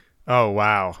 Oh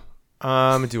wow.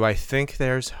 Do I think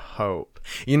there's hope?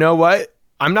 You know what?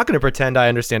 I'm not going to pretend I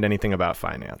understand anything about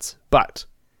finance, but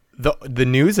the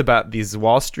news about these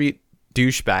Wall Street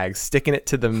douchebags sticking it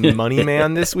to the money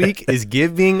man this week is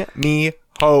giving me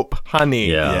hope,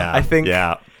 honey. Yeah. I think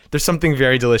Yeah. there's something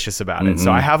very delicious about it.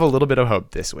 So I have a little bit of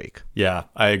hope this week. Yeah,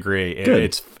 I agree.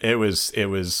 Good. It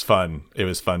was fun. It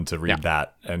was fun to read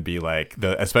that and be like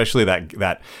especially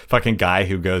that fucking guy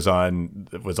who was on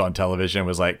television and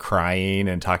was like crying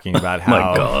and talking about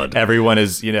how God. everyone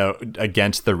is,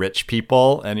 against the rich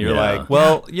people, and you're Yeah. like,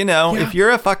 well, if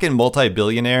you're a fucking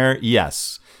multi-billionaire,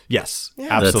 yes,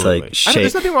 absolutely. That's like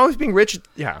There's nothing wrong with being rich.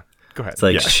 Yeah. Go ahead. It's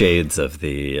like shades of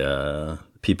the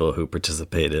people who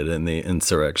participated in the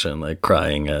insurrection, like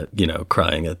crying at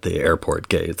the airport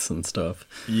gates and stuff.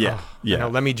 yeah.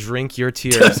 Let me drink your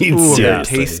tears. mean, Ooh, they're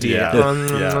seriously. tasty. Yeah.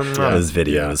 Those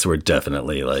videos were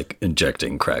definitely like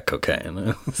injecting crack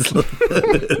cocaine.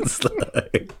 It's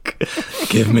like,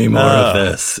 give me more of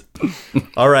this.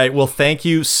 All right. Well, thank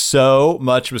you so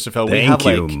much, Mr. Fell. Thank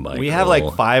you, We have like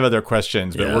Michael. 5 other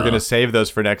questions, but Yeah. we're going to save those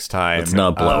for next time. Let's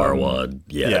not blow our wad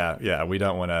yet. Yeah. We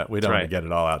don't want to right. get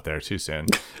it all out there too soon.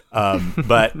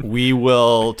 But we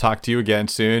will talk to you again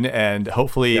soon, and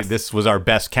hopefully this was our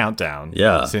best countdown.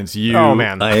 Yeah. Since you. Oh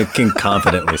man. I can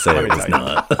confidently say it was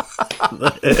not.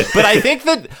 But I think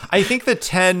the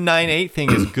 10-9-8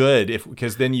 thing is good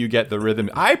because then you get the rhythm.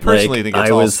 I personally Like, think it's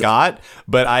I all was- Scott,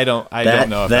 but I don't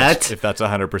know that if that's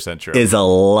 100% true. Is a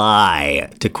lie,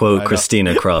 to quote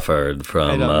Christina Crawford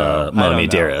from know. I don't Mommy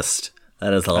know. Dearest.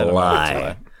 That is a I don't know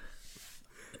lie.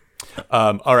 what's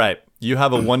lie. All right. You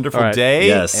have a wonderful All right. day.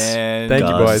 Yes. And Thank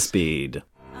you, boys. Godspeed.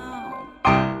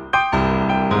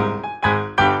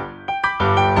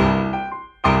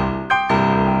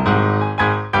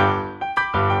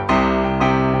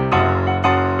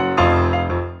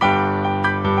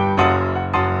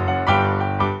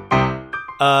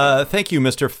 Thank you,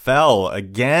 Mr. Fell,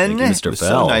 again. Thank you, Mr. It was so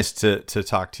Fell. nice to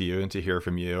talk to you and to hear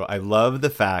from you. I love the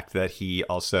fact that he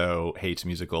also hates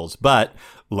musicals, but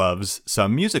loves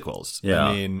some musicals. Yeah.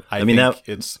 I mean, I mean, think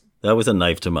that- it's That was a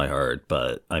knife to my heart,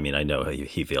 but I mean, I know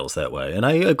he feels that way, and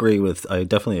I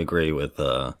definitely agree with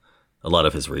a lot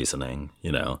of his reasoning.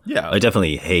 Yeah. I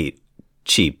definitely hate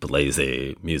cheap,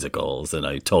 lazy musicals, and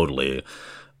I totally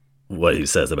what he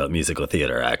says about musical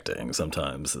theater acting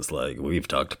sometimes is like we've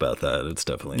talked about that. It's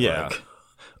definitely Yeah. like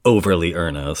overly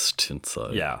earnest. It's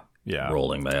like yeah.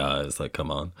 rolling my eyes, like come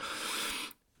on.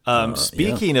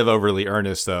 Speaking of overly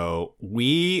earnest, though,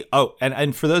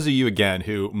 and for those of you again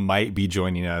who might be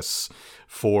joining us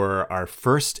for our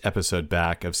first episode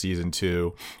back of season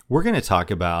 2, we're going to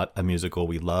talk about a musical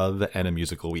we love and a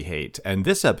musical we hate. And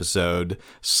this episode,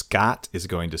 Scott is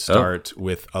going to start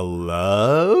with a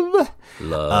love.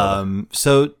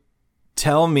 So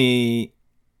tell me,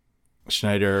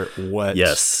 Schneider, what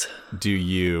do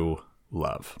you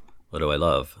love? What do I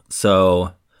love?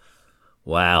 So,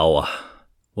 wow.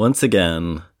 Once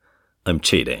again, I'm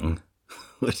cheating.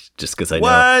 just because I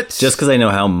know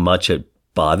how much it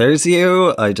bothers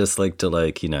you. I just like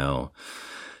to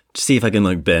see if I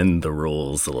can bend the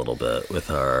rules a little bit with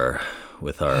our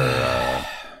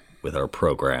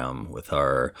program, with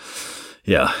the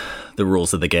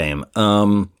rules of the game.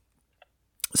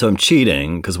 So I'm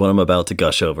cheating because what I'm about to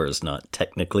gush over is not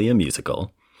technically a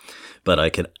musical, but I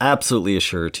can absolutely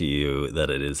assure to you that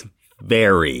it is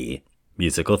very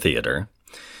musical theater.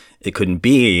 It couldn't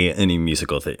be any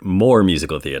more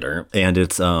musical theater, and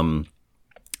it's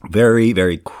very,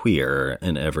 very queer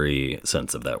in every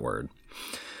sense of that word.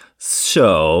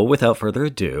 So, without further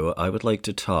ado, I would like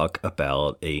to talk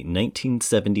about a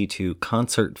 1972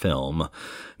 concert film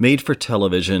made for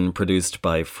television, produced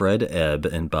by Fred Ebb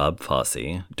and Bob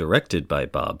Fosse, directed by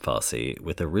Bob Fosse,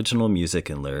 with original music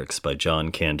and lyrics by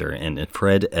John Kander and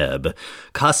Fred Ebb,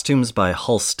 costumes by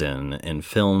Halston, and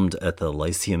filmed at the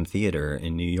Lyceum Theater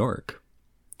in New York.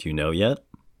 Do you know yet?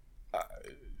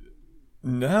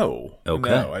 No.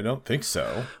 Okay. No, I don't think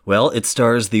so. Well, it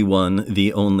stars the one,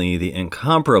 the only, the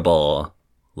incomparable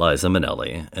Liza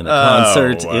Minnelli. And the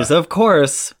concert is, of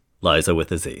course, Liza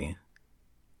with a Z.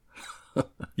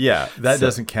 Yeah, that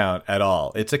doesn't count at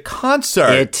all. It's a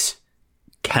concert. It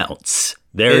counts.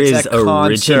 There It's is a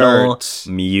original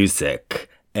concert. music.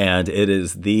 And it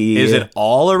is the... Is it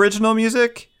all original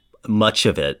music? Much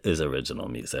of it is original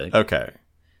music. Okay.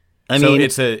 I So mean,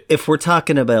 it's if we're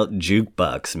talking about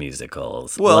jukebox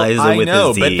musicals, Well, Liza I with know,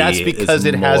 a Z but that's because is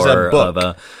it has a more book.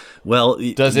 of well,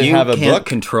 Does it you have a can't book?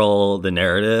 control the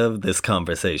narrative. This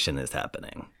conversation is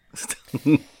happening.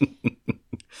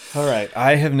 All right.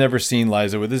 I have never seen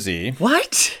Liza with a Z.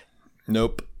 What?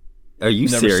 Nope. Are you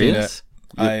Never seen serious?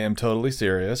 it. I am totally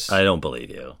serious. I don't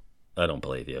believe you. I don't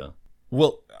believe you.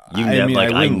 well, You I never mean, I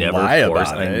wouldn't lie about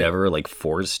I it. never like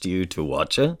forced you to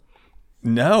watch it.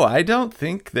 No, I don't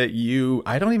think that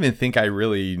I don't even think I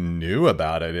really knew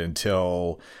about it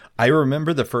until I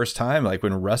remember the first time, like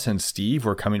when Russ and Steve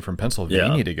were coming from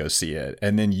Pennsylvania Yeah. to go see it.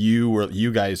 And then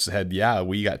you guys said, yeah,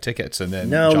 we got tickets. And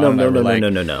then No, John no, and I no, were no,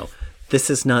 like, no. This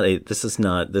was not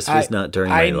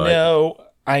during my I know.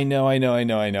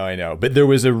 But there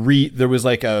was that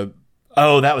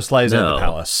was Liza at No. the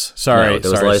Palace. Sorry. No, there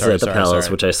was sorry, Liza sorry, at the sorry, Palace,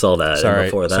 sorry. which I saw that. Sorry, and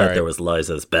before that, sorry. there was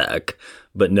Liza's Back.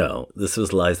 But no, this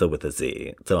was Liza with a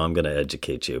Z. So I'm going to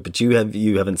educate you. But you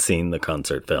haven't seen the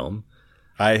concert film.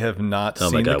 I have not Oh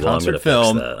my seen God, the well, I'm concert gonna fix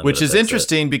film, that. I'm which gonna is fix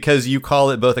interesting because you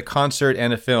call it both a concert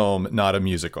and a film, not a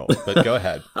musical. But go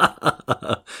ahead.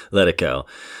 Let it go.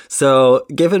 So,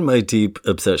 given my deep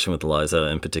obsession with Liza,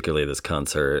 and particularly this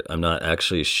concert, I'm not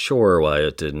actually sure why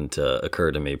it didn't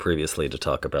occur to me previously to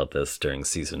talk about this during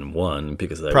season 1,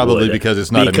 because I Probably would. because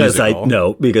it's not a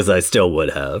musical. Because I still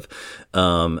would have.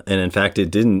 And in fact,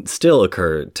 it didn't still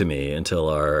occur to me until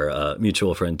our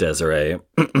mutual friend Desiree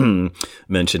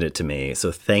mentioned it to me.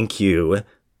 So thank you,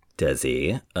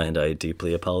 Desi, and I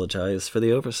deeply apologize for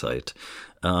the oversight.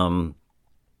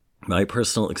 My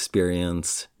personal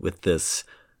experience with this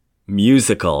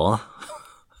musical,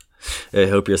 I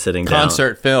hope you're sitting down.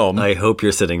 Concert film. I hope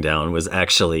you're sitting down, was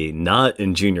actually not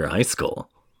in junior high school,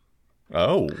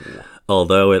 Oh.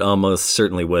 although it almost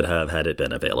certainly would have had it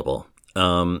been available.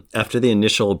 After the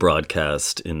initial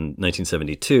broadcast in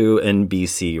 1972,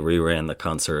 NBC reran the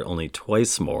concert only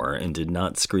twice more and did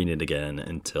not screen it again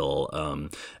until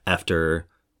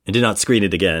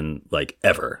like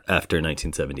ever after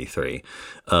 1973.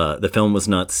 The film was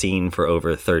not seen for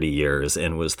over 30 years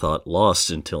and was thought lost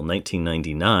until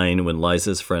 1999 when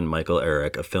Liza's friend Michael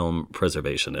Eric, a film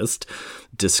preservationist,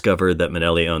 discovered that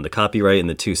Minnelli owned the copyright and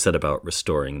the two set about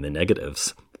restoring the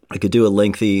negatives. I could do a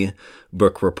lengthy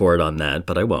book report on that,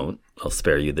 but I won't. I'll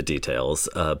spare you the details.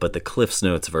 But the Cliff's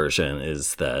Notes version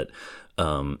is that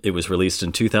it was released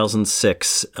in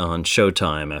 2006 on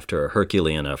Showtime after a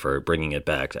Herculean effort, bringing it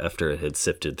back after it had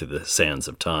sifted through the sands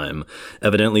of time.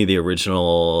 Evidently, the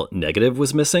original negative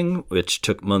was missing, which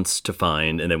took months to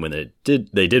find. And then when they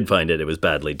did find it, it was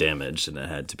badly damaged and it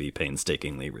had to be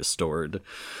painstakingly restored.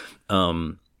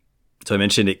 So I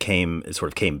mentioned it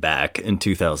sort of came back in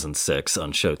 2006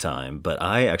 on Showtime, but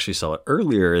I actually saw it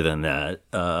earlier than that,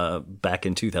 back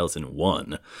in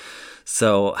 2001.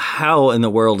 So how in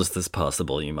the world is this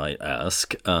possible, you might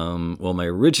ask? Well, my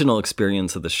original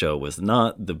experience of the show was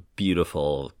not the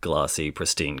beautiful, glossy,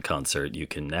 pristine concert you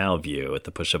can now view at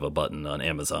the push of a button on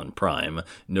Amazon Prime.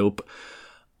 Nope.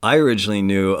 I originally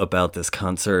knew about this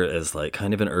concert as like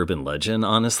kind of an urban legend,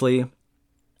 honestly.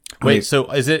 Wait, so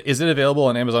is it available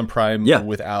on Amazon Prime Yeah.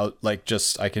 without I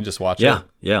can just watch Yeah, it?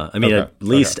 yeah. I mean, Okay, at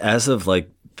least as of like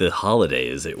the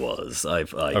holidays, it was.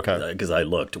 Okay. Because I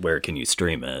looked, where can you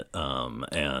stream it?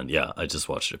 And yeah, I just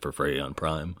watched it for free on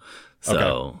Prime.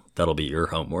 So that'll be your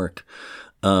homework.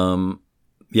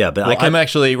 Yeah, but Well, I'm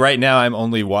actually right now. I'm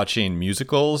only watching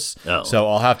musicals, Oh. so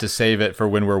I'll have to save it for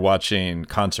when we're watching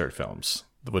concert films,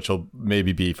 which will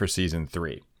maybe be for season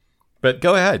 3. But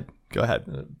go ahead.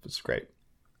 It's great.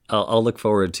 I'll look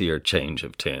forward to your change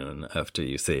of tune after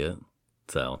you see it.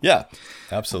 So Yeah,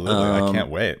 absolutely. I can't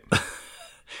wait.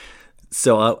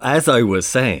 So as I was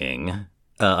saying,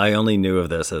 I only knew of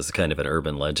this as kind of an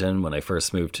urban legend when I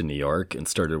first moved to New York and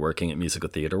started working at Musical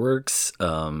Theater Works.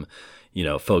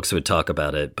 Folks would talk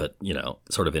about it, but,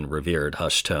 sort of in revered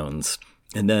hushed tones.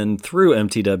 And then through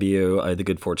MTW, I had the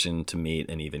good fortune to meet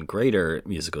an even greater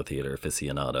musical theater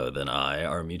aficionado than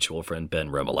our mutual friend Ben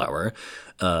Remmelauer.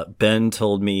 Ben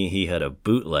told me he had a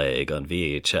bootleg on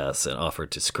VHS and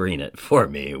offered to screen it for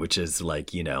me, which is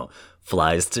like,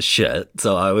 flies to shit.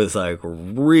 So I was like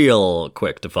real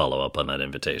quick to follow up on that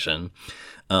invitation.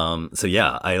 So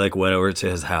yeah, I went over to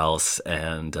his house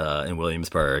and in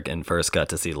Williamsburg and first got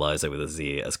to see Liza with a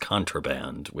Z as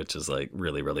Contraband, which is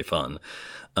really, really fun.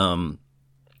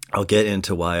 I'll get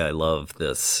into why I love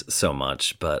this so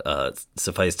much, but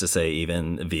suffice to say,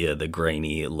 even via the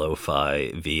grainy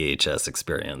lo-fi VHS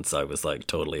experience, I was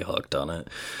totally hooked on it.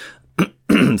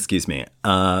 Excuse me.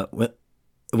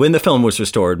 When the film was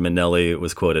restored, Minnelli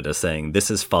was quoted as saying,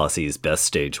 "This is Fosse's best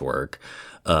stage work.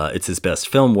 It's his best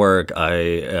film work.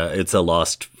 It's a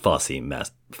lost Fosse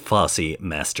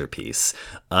masterpiece."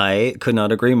 I could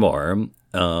not agree more.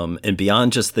 And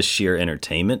beyond just the sheer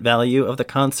entertainment value of the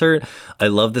concert, I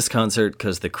love this concert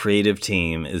because the creative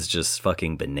team is just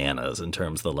fucking bananas in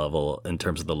terms of the level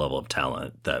of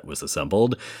talent that was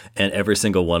assembled, and every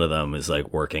single one of them is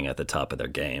working at the top of their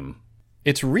game.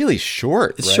 It's really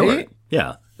short, It's right? short.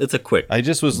 Yeah, it's a quick. I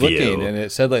just was view. looking, and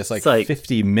it said it's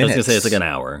 50 minutes. I was gonna say it's an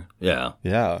hour. Yeah.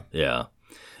 Yeah. Yeah.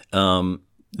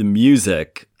 The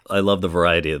music, I love the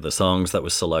variety of the songs that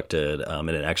was selected, and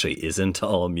it actually isn't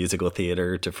all musical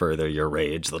theater to further your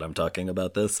rage that I'm talking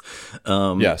about this.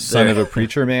 Son of a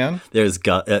Preacher Man. There's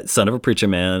Son of a Preacher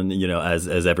Man,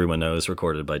 as everyone knows,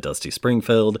 recorded by Dusty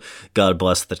Springfield. God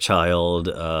Bless the Child,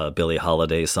 Billie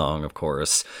Holiday song, of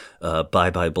course. Bye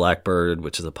Bye Blackbird,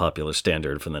 which is a popular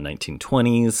standard from the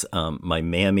 1920s. My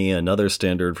Mammy, another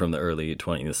standard from the early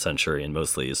 20th century and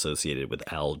mostly associated with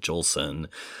Al Jolson.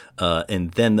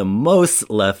 And then the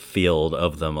most left field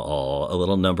of them all, a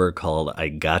little number called I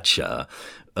Gotcha,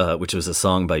 which was a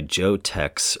song by Joe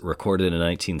Tex, recorded in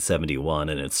 1971,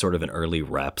 and it's sort of an early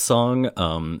rap song,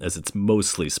 as it's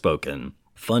mostly spoken.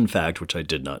 Fun fact, which I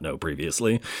did not know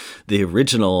previously, the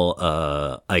original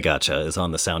I Gotcha is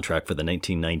on the soundtrack for the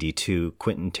 1992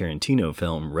 Quentin Tarantino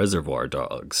film Reservoir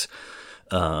Dogs.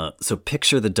 So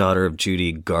picture the daughter of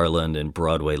Judy Garland and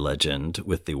Broadway legend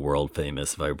with the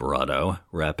world-famous vibrato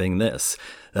rapping this.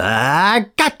 I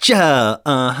gotcha!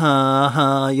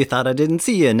 Uh-huh, you thought I didn't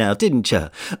see you now, didn't you?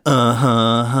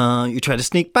 Uh-huh, you tried to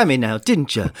sneak by me now,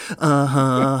 didn't you?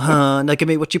 Uh-huh, now give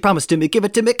me what you promised to me, give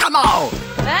it to me, come on!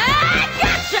 I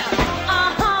gotcha!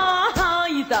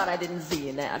 You thought I didn't see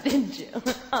you now, didn't you?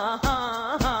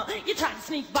 You tried to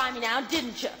sneak by me now,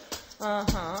 didn't you?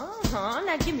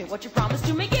 Now give me what you promised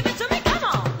to me, give it to me, come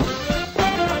on!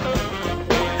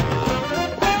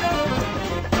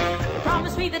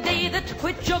 Promise me the day that you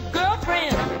quit your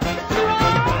girlfriend,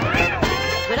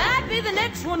 but I'd be the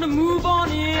next one to move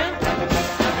on in.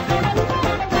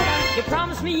 You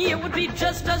promised me it would be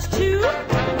just us two.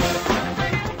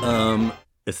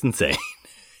 It's insane.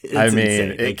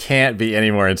 Insane. It can't be any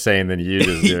more insane than you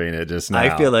just doing it just now.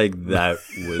 I feel like that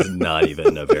was not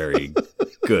even a very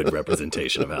good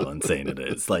representation of how insane it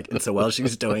is. And so while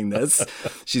she's doing this,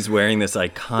 she's wearing this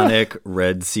iconic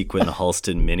red sequin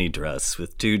Halston mini dress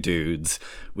with two dudes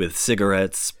with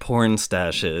cigarettes, porn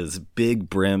stashes,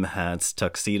 big brim hats,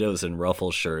 tuxedos and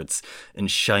ruffle shirts, and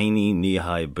shiny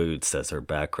knee-high boots as her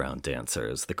background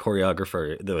dancers. The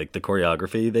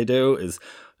choreography they do is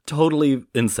totally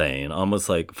insane, almost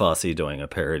like Fosse doing a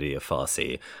parody of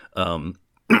Fosse.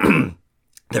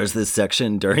 There's this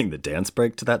section during the dance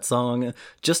break to that song,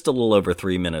 just a little over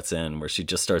 3 minutes in, where she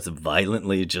just starts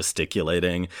violently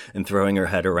gesticulating and throwing her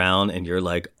head around, and you're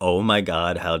like, oh my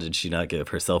God, how did she not give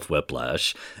herself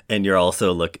whiplash? And you're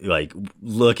also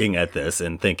looking at this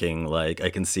and thinking, I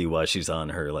can see why she's on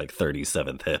her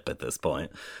 37th hip at this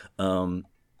point.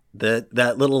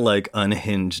 That little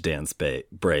unhinged dance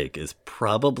break is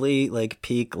probably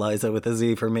peak Liza with a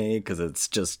Z for me, because it's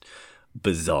just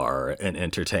bizarre and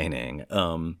entertaining.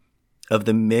 Of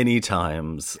the many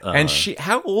times, and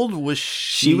how old was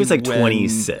she? She was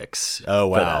 26. Oh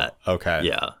wow! For that. Okay,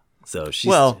 yeah. So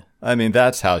she's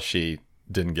that's how she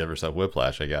didn't give herself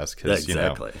whiplash, I guess.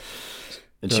 Exactly.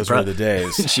 And those were the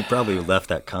days. She probably left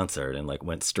that concert and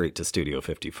went straight to Studio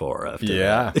 54 after.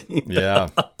 Yeah, that. Yeah.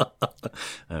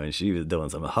 I mean, she was doing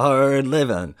some hard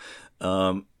living.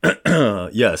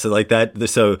 Yeah, so that.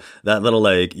 So that little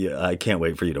I can't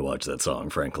wait for you to watch that song,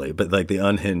 frankly. But the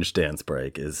unhinged dance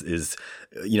break is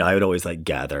I would always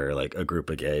gather a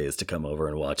group of gays to come over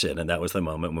and watch it, and that was the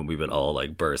moment when we would all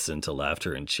burst into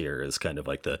laughter and cheers, kind of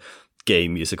the gay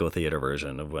musical theater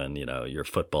version of when your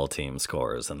football team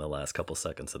scores in the last couple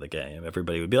seconds of the game.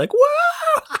 Everybody would be like,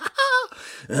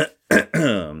 "Whoa!"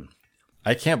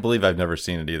 I can't believe I've never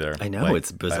seen it either. I know,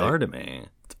 it's bizarre to me.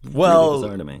 It's well, really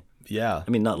bizarre to me. Yeah. I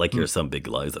mean, not like you're some big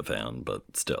Liza fan, but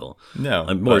still. No,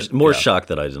 I'm but, more yeah. shocked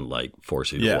that I didn't like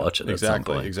force you to Yeah, watch it at some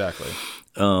point. exactly.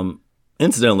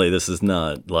 Incidentally, this is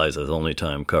not Liza's only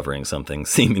time covering something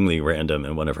seemingly random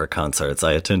in one of her concerts.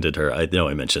 I attended her, I know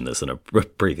I mentioned this in a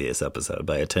previous episode,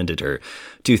 but I attended her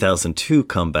 2002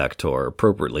 comeback tour,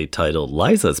 appropriately titled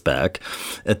Liza's Back,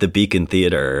 at the Beacon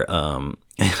Theater. And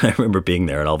I remember being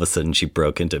there, and all of a sudden she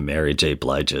broke into Mary J.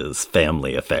 Blige's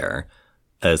Family Affair.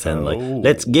 As in, like,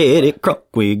 let's get it crunk,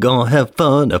 we gonna have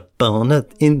fun up on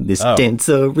it in this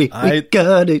dancery. We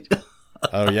got it.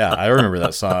 Oh yeah, I remember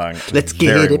that song. Let's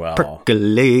get very it well.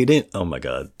 percolating. Oh my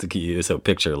God. So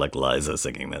picture like Liza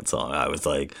singing that song. I was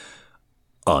like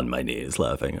on my knees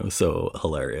laughing. It was so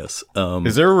hilarious.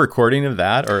 Is there a recording of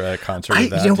that or a concert of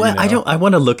that? You know what? Do you know? I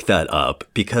want to look that up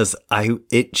because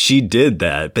she did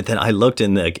that, but then I looked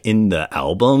in the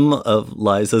album of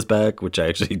Liza's Back, which I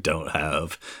actually don't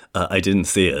have. I didn't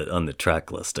see it on the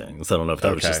track listings. I don't know if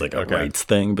that was just like a rights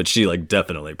thing, but she like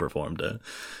definitely performed it.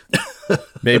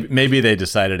 Maybe they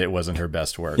decided it wasn't her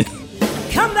best work.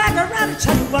 Come back around and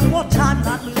tell me one more time,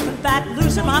 not losing back,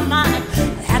 losing my mind.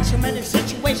 I had so many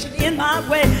situations in my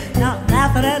way. Now I'm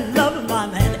laughing and loving my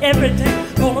man every day.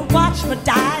 Gonna watch me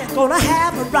die, gonna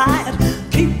have a ride.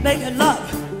 Keep making love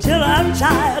till I'm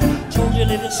tired. Told you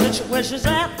leave the situations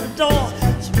at the door.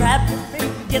 So grab your feet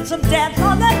and get some dance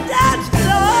on the dance floor.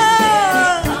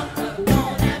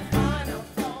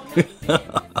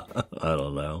 I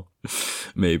don't know.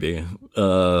 Maybe.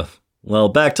 Well,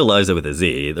 back to Liza with a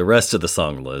Z. The rest of the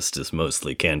song list is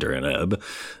mostly Kander and Ebb,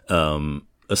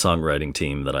 a songwriting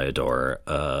team that I adore.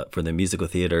 For the musical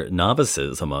theater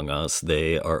novices among us,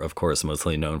 they are, of course,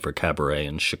 mostly known for Cabaret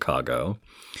in Chicago.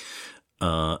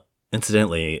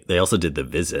 Incidentally, they also did The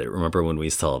Visit. Remember when we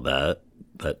saw that?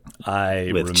 I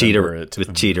with remember Cheetah it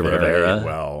with Cheetah very Rivera.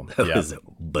 well. That Yeah. was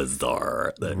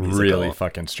bizarre. That musical. Really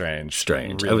fucking strange.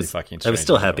 Strange. Really fucking strange. I was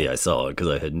still happy I saw it because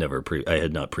I had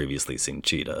not previously seen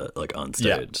Cheetah like on stage,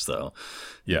 Yeah. so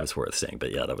Yeah. it was worth seeing.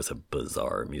 But yeah, that was a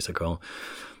bizarre musical.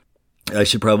 I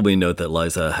should probably note that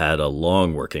Liza had a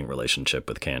long working relationship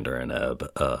with Kander and Ebb.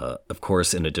 Of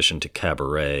course, in addition to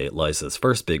Cabaret, Liza's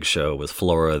first big show was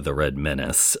Flora the Red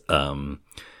Menace,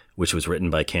 which was written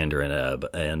by Kander and Ebb,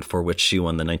 and for which she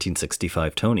won the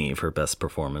 1965 Tony for Best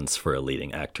Performance for a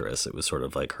Leading Actress. It was sort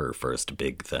of like her first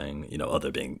big thing, other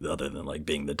than like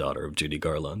being the daughter of Judy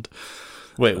Garland.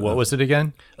 Wait, what was it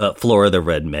again? Flora the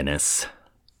Red Menace.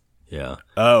 Yeah.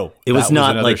 Oh, It was that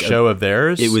not another like show of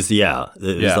theirs. It was, yeah. It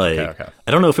was Yeah, like, okay.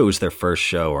 I don't know if it was their first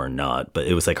show or not, but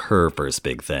it was like her first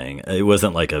big thing. It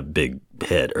wasn't like a big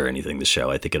hit or anything, the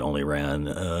show. I think it only ran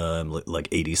like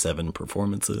 87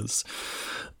 performances.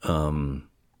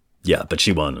 Yeah, but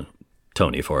she won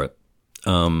Tony for it.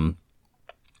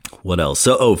 What else?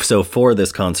 So for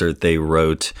this concert, they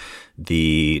wrote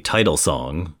the title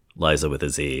song, Liza with a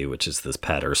Z, which is this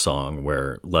patter song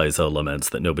where Liza laments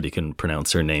that nobody can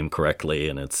pronounce her name correctly,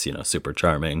 and it's, super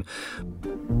charming.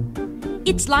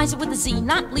 It's Liza with a Z,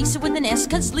 not Lisa with an S,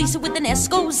 cause Lisa with an S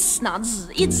goes not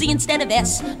Z. It's Z instead of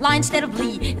S, Lie instead of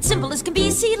Lee. It's simple as can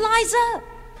be, see, Liza.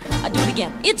 I do it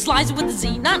again. It's Liza with a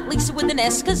Z, not Lisa with an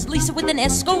S, cause Lisa with an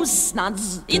S goes not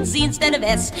Z. It's Z instead of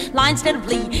S, Lie instead of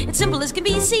Lee. It's simple as can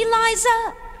be, see,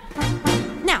 Liza.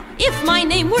 Now, if my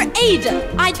name were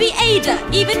Ada, I'd be Ada.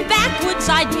 Even backwards,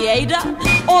 I'd be Ada.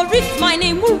 Or if my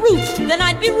name were Ruth, then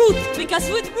I'd be Ruth, because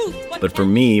with Ruth... But for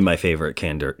me, my favorite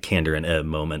Kander and Ebb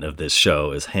moment of this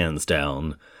show is hands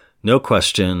down, no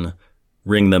question,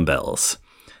 Ring Them Bells.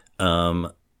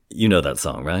 You know that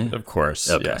song, right? Of course.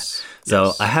 Okay. Yes. So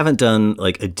Yes. I haven't done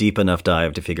like a deep enough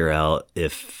dive to figure out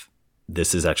if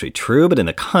this is actually true, but in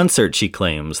the concert, she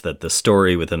claims that the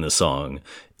story within the song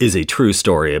is a true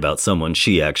story about someone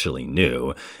she actually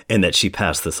knew, and that she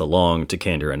passed this along to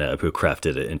Kander and Ebb, who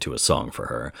crafted it into a song for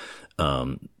her.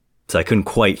 So I couldn't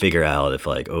quite figure out if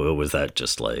was that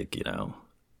just like,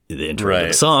 the intro of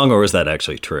the song, or was that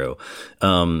actually true?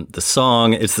 The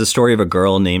song, it's the story of a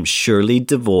girl named Shirley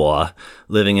DeVore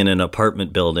living in an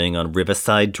apartment building on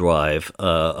Riverside Drive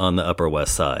on the Upper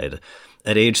West Side.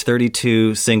 At age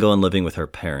 32, single and living with her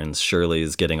parents, Shirley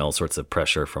is getting all sorts of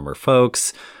pressure from her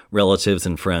folks, relatives,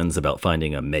 and friends about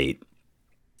finding a mate.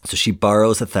 So she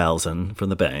borrows $1,000 from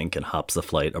the bank and hops a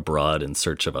flight abroad in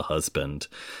search of a husband.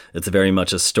 It's very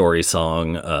much a story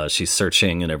song. She's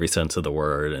searching in every sense of the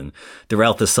word. And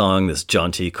throughout the song, this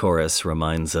jaunty chorus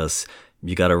reminds us,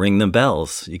 you got to ring them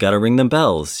bells. You got to ring them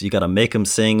bells. You got to make them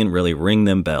sing and really ring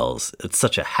them bells. It's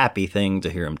such a happy thing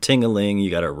to hear them tingling. You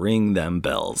got to ring them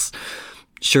bells.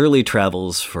 Shirley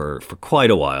travels for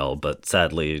quite a while, but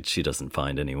sadly, she doesn't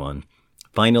find anyone.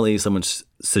 Finally, someone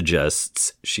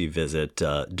suggests she visit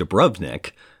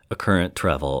Dubrovnik, a current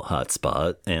travel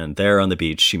hotspot. And there on the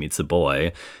beach, she meets a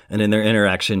boy. And in their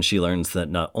interaction, she learns that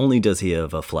not only does he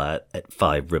have a flat at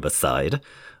 5 Riverside,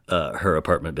 her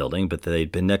apartment building, but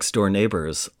they'd been next door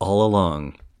neighbors all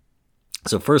along.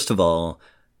 So first of all,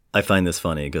 I find this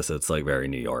funny because it's like very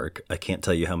New York. I can't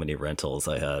tell you how many rentals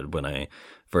I had when I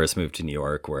first moved to New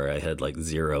York where I had like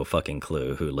zero fucking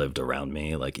clue who lived around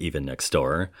me, like even next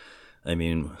door. I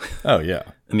mean, Oh, yeah.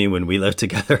 when we lived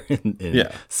together in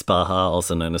Yeah. Spaha,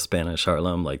 also known as Spanish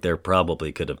Harlem, like there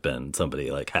probably could have been somebody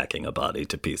like hacking a body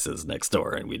to pieces next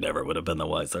door, and we never would have been the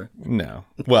wiser. No.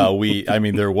 Well,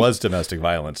 there was domestic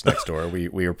violence next door. We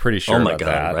were pretty sure Oh my about god,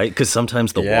 that. right? Because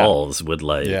sometimes the Yeah. walls would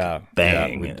like Yeah.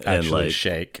 bang would and actually like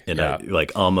shake. and Yeah.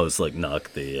 like almost like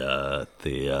knock the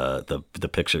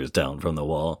pictures down from the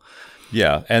wall.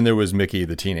 Yeah. And there was Mickey,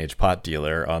 the teenage pot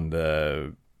dealer, on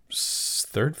the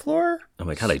 3rd floor? Oh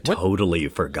my god, I totally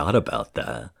forgot about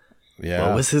that. Yeah.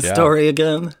 What was his yeah. story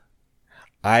again?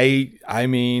 I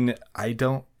mean, I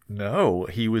don't know.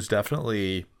 He was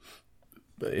definitely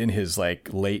in his like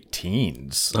late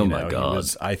teens. Oh you my know? God.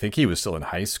 I think he was still in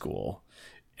high school.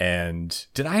 And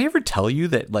did I ever tell you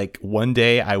that like one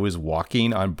day I was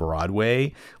walking on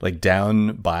Broadway, like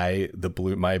down by the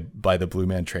Blue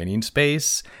Man training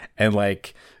space, and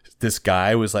like this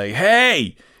guy was like,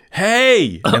 "Hey,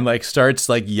 and like starts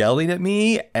like yelling at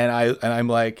me, and I'm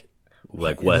like,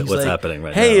 Like and what? he's What's like, happening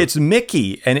right now? Hey, it's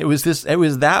Mickey. And it was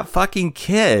that fucking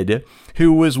kid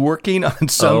who was working on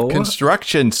some Oh,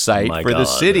 construction site my for the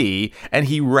God. city, and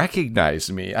he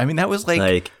recognized me. I mean, that was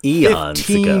like eons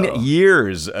 15 ago.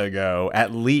 years ago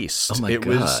at least. Oh my it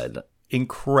was God.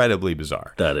 incredibly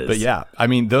bizarre. That is But yeah, I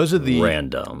mean, those are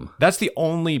random. that's the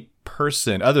only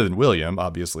person other than William,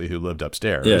 obviously, who lived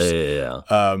upstairs. Yeah.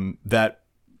 That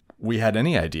we had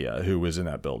any idea who was in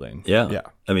that building. Yeah.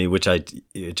 I mean, which I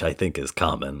think is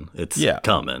common. It's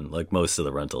common. Like most of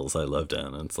the rentals I lived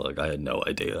in, it's like I had no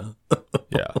idea.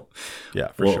 Yeah,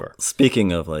 for Well, sure.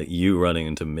 Speaking of like you running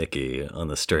into Mickey on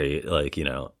the street, like, you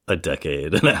know, a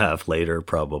decade and a half later,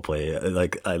 probably.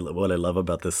 Like, what I love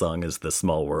about this song is the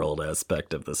small world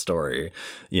aspect of the story.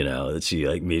 You know, that she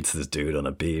like meets this dude on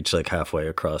a beach, like halfway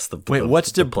across the Wait,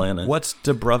 what's the planet? What's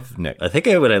Dubrovnik? I think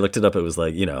when I looked it up, it was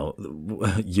like, you know,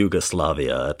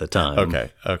 Yugoslavia at the time.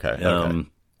 Okay.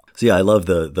 So yeah, I love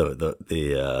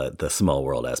the small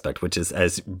world aspect, which is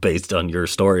as based on your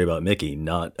story about Mickey,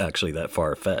 not actually that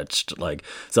far fetched. Like,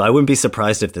 so I wouldn't be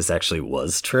surprised if this actually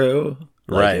was true.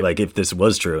 Right. Like if this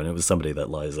was true and it was somebody that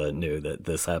Liza knew that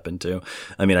this happened to.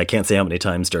 I mean, I can't say how many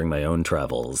times during my own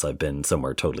travels I've been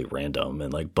somewhere totally random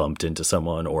and like bumped into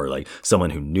someone or like someone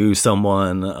who knew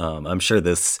someone. I'm sure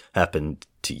this happened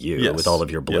to you Yes. with all of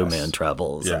your Blue Yes. Man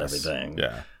travels and Yes. everything.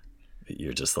 Yeah.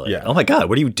 You're just like, Yeah. oh my God,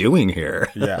 what are you doing here?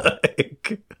 Yeah.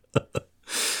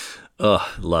 Oh,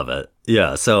 love it.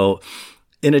 Yeah. So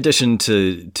in addition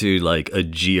to like a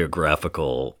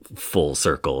geographical full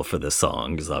circle for this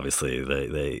song, because obviously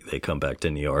they come back to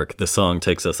New York, the song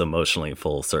takes us emotionally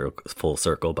full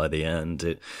circle by the end.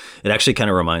 It actually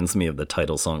kind of reminds me of the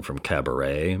title song from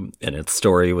Cabaret and its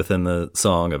story within the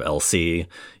song of Elsie,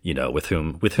 you know, with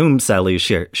whom Sally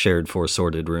shared 4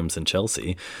 sordid rooms in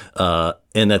Chelsea,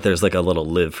 and that there's like a little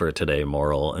live for today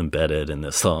moral embedded in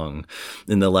this song.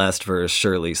 In the last verse,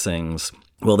 Shirley sings,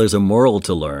 well, there's a moral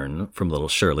to learn from little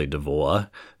Shirley DeVore,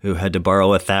 who had to borrow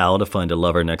 $1,000 to find a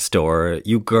lover next door.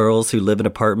 You girls who live in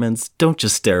apartments, don't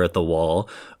just stare at the wall.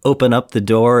 Open up the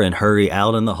door and hurry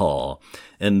out in the hall.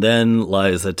 And then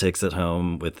Liza takes it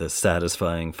home with the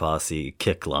satisfying Fosse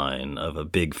kick line of a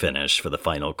big finish for the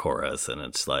final chorus. And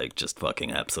it's like just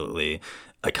fucking absolutely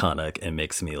iconic and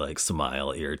makes me like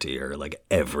smile ear to ear like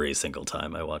every single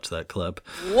time I watch that clip.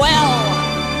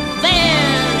 Well,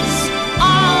 there's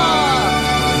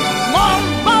a long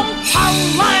boat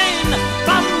line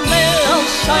from little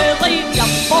Shirley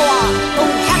DeVore, who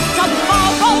had to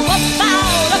borrow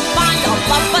 $1,000 to find a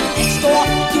lover next door.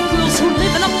 You girls who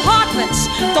live in apartments,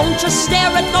 don't just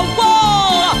stare at the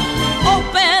wall.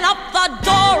 Open up the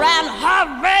door and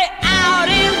hurry out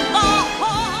in the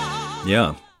hall.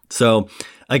 Yeah. So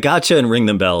I Gotcha and Ring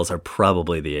Them Bells are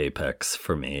probably the apex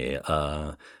for me.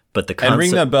 But the concept, And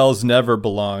Ring Them Bells never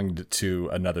belonged to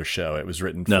another show. It was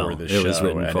written for this show. it was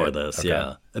written for this. okay.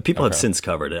 Yeah, people have since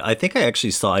covered it. I think I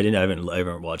actually saw. I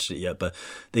haven't watched it yet, but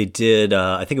they did.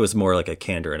 I think it was more like a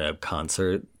Kander and Ebb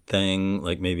concert thing,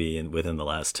 like maybe within the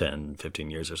last 10,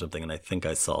 15 years or something. And I think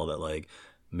I saw that like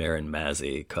Marin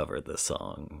Mazzie covered this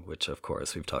song, which of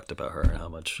course we've talked about her and how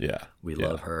much we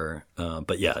love her.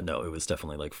 But yeah, no, it was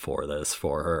definitely like for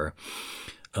her.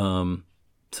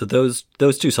 So those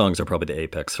 2 songs are probably the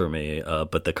apex for me.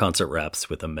 But the concert wraps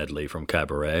with a medley from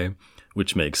Cabaret,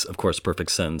 which makes, of course,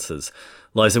 perfect sense, as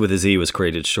Liza with a Z was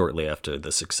created shortly after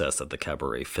the success of the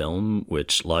Cabaret film,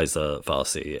 which Liza,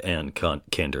 Fosse, and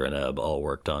Kander and Ebb all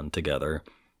worked on together.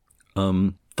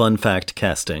 Fun fact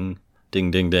casting,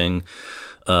 ding, ding, ding.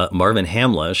 Marvin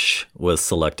Hamlish was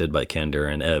selected by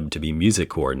Kander and Ebb to be music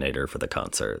coordinator for the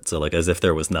concert. So, like, as if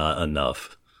there was not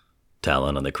enough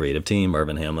talent on the creative team,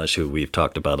 Marvin Hamlish, who we've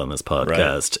talked about on this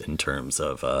podcast in terms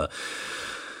of a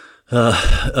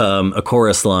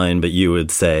chorus line, but you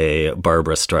would say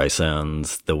Barbra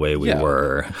Streisand's "The Way We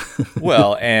Were."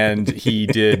 Well, and he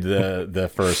did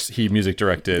the first, he music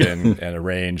directed and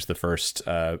arranged the first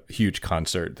huge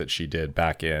concert that she did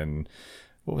back in,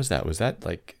 what was that? Was that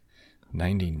like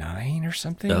 99 or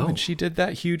something when she did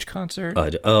that huge concert?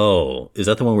 Is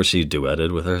that the one where she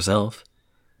duetted with herself?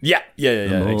 Yeah.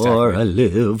 The more exactly. I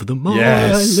live, the more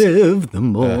Yes. I live, the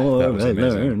more that was I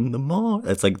amazing. learn, the more.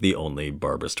 That's like the only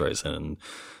Barbra Streisand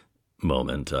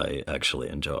moment I actually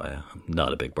enjoy. I'm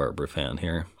not a big Barbra fan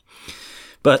here,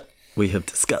 but we have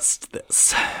discussed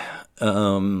this.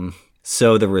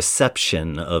 So the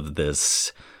reception of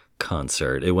this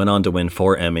concert, it went on to win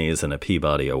 4 Emmys and a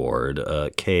Peabody Award.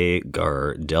 Kay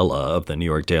Gardella of the New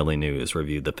York Daily News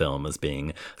reviewed the film as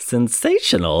being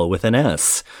sensational with an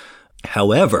S.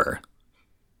 However,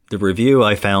 the review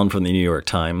I found from the New York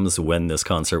Times when this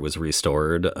concert was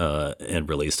restored and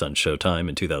released on Showtime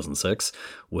in 2006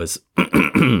 was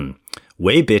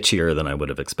way bitchier than I would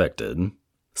have expected.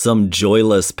 Some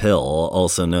joyless pill,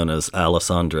 also known as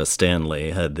Alessandra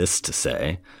Stanley, had this to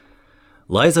say: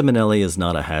 Liza Minnelli is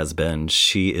not a has-been.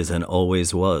 She is and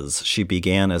always was. She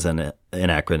began as an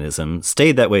anachronism,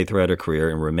 stayed that way throughout her career,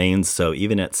 and remains so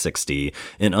even at 60,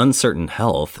 in uncertain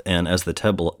health, and as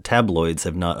the tabloids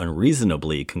have not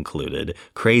unreasonably concluded,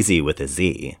 crazy with a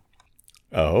Z.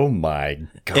 Oh my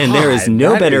God. And there is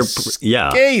no that better is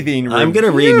scathing I'm going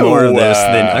to review. read more of this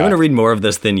than I'm going to read more of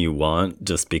this than you want,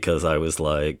 just because I was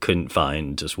like couldn't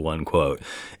find just one quote.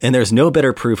 And there's no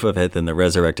better proof of it than the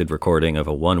resurrected recording of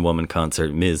a one-woman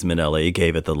concert Ms. Minnelli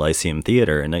gave at the Lyceum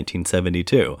Theater in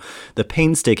 1972. The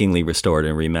painstakingly restored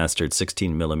and remastered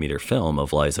 16mm film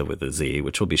of Liza with a Z,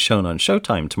 which will be shown on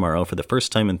Showtime tomorrow for the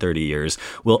first time in 30 years,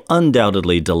 will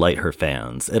undoubtedly delight her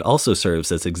fans. It also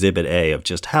serves as Exhibit A of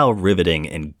just how riveting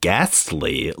and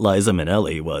ghastly Liza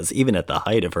Minnelli was, even at the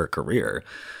height of her career.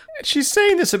 She's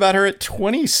saying this about her at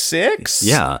 26?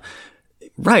 Yeah.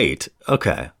 Right.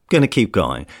 Okay. Gonna keep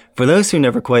going. For those who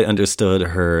never quite understood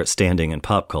her standing in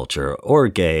pop culture or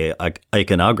gay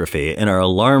iconography and are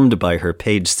alarmed by her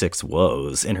page 6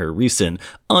 woes, in her recent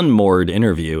unmoored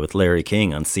interview with Larry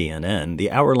King on CNN,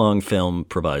 the hour-long film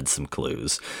provides some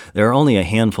clues. There are only a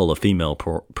handful of female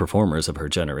performers of her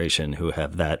generation who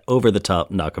have that over-the-top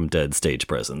knock-'em-dead stage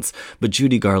presence, but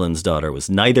Judy Garland's daughter was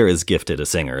neither as gifted a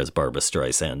singer as Barbra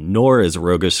Streisand, nor as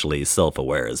roguishly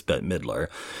self-aware as Bette Midler.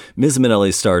 Ms.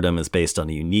 Minnelli's stardom is based on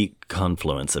a unique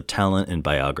confluence of talent and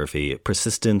biography,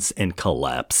 persistence and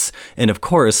collapse, and of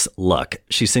course, luck.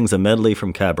 She sings a medley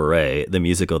from Cabaret, the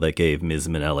musical that gave Ms.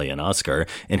 Minnelli an Oscar,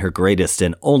 in her greatest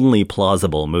and only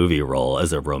plausible movie role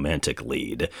as a romantic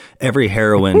lead. Every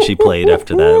heroine she played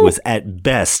after that was at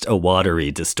best a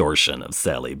watery distortion of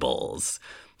Sally Bowles.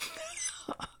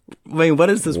 I mean, what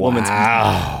is this woman's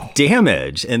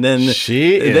damage? And then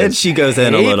she goes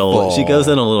in a little. She goes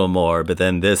in a little more, but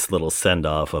then this little send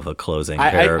off of a closing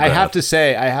paragraph. I have to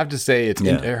say, it's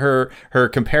her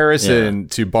comparison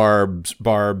to Babs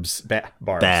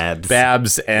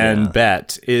and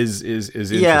Bet is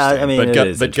interesting. Yeah, I mean, but it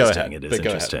is go interesting. ahead. It is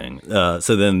interesting.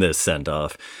 So then this send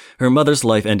off. Her mother's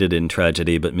life ended in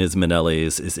tragedy, but Ms.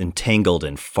 Minnelli's is entangled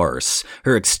in farce.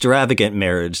 Her extravagant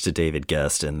marriage to David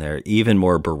Guest and their even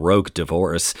more Baroque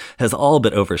divorce has all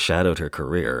but overshadowed her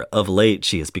career. Of late,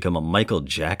 she has become a Michael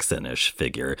Jackson-ish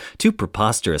figure, too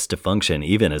preposterous to function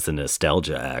even as a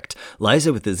nostalgia act.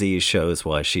 Liza with a Z shows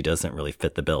why she doesn't really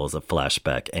fit the bill as a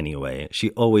flashback anyway.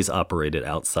 She always operated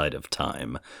outside of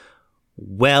time.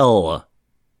 Well...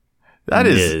 That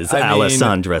is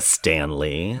Alessandra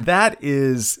Stanley. I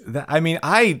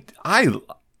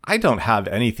don't have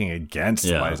anything against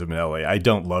Liza Minnelli. I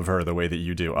don't love her the way that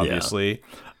you do, obviously.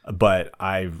 But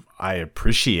I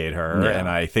appreciate her, and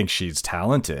I think she's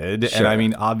talented. Sure. And I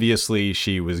mean, obviously,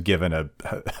 she was given a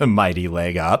mighty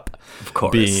leg up, of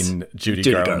course, being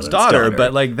Judy Garland's daughter.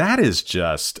 But like, that is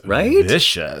just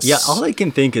vicious. Yeah, all I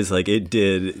can think is like it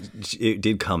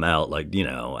did come out like, you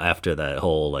know, after that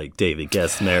whole like David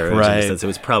Guest marriage, right? And it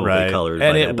was probably colored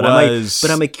and by it that. But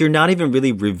I'm like, you're not even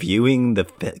really reviewing the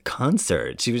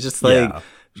concert. She was just like. Yeah.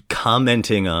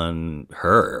 commenting on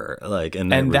her, like, in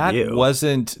their And that review.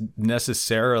 wasn't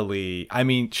necessarily, I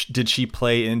mean, did she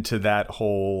play into that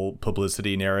whole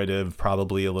publicity narrative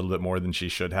probably a little bit more than she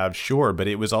should have? Sure. But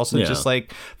it was also Yeah. just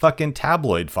like fucking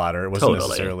tabloid fodder. It wasn't Totally.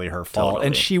 necessarily her fault. Totally.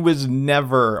 And she was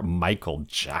never Michael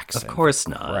Jackson. Of course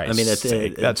not. I mean, at Christ's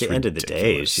sake, the that's end of the day,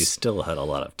 ridiculous. she still had a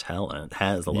lot of talent,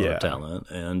 has a lot Yeah. of talent.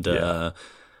 And, Yeah.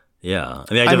 yeah.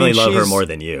 I mean, I definitely love her she's- more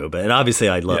than you, but and obviously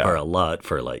I love Yeah. her a lot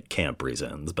for like camp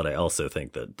reasons. But I also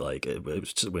think that like it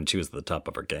was just, when she was at the top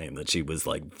of her game, that she was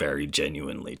like very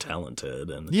genuinely talented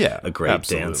and Yeah, a great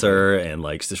absolutely. dancer, and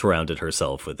like surrounded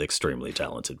herself with extremely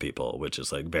talented people, which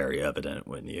is like very evident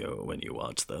when you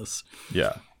watch this.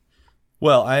 Yeah.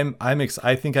 Well,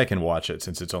 I think I can watch it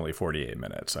since it's only 48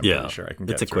 minutes. I'm pretty sure I can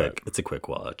get through It's a quick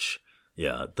watch.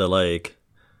 Yeah, the like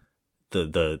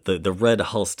the Red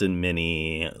Halston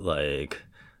mini, like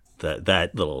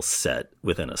that little set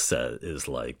within a set is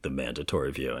like the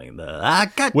mandatory viewing. I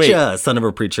gotcha, Wait. son of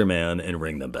a preacher man, and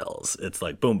ring the bells. It's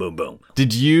like boom, boom, boom.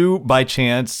 Did you, by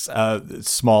chance,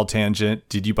 small tangent,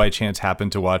 did you by chance happen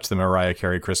to watch the Mariah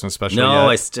Carey Christmas special No, yet?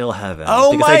 I still haven't.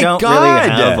 Oh because my I don't God!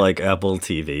 really have like Apple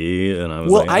TV, and I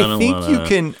was Well, like, I don't think wanna... you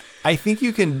can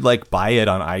like buy it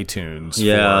on iTunes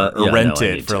Yeah, or yeah, rent no, I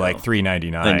it need for to. like I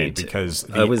 $3.99 need to. because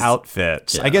I the was-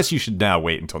 outfits. yeah. I guess you should now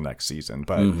wait until next season,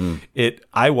 but Mm-hmm.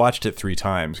 I watched it 3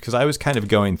 times because I was kind of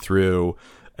going through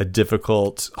a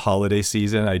difficult holiday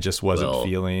season. I just wasn't Well,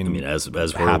 feeling. I mean, as were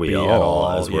happy we at all.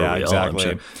 all. As were Yeah, we all, I'm exactly.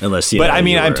 sure. Unless you. But know, I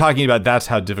mean, you I'm were- talking about that's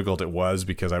how difficult it was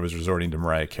because I was resorting to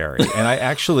Mariah Carey, and I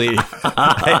actually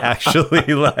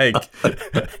like.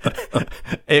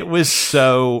 It was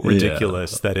so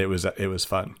ridiculous that it was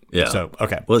fun. Yeah. So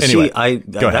okay. Well, anyway,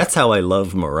 go ahead. that's how I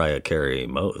love Mariah Carey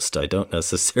most. I don't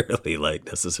necessarily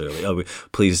Oh,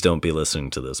 please don't be listening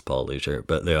to this, Paul Leisure.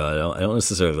 But yeah, I don't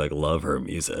necessarily like love her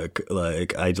music.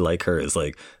 Like I like her as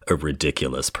like a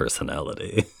ridiculous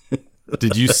personality.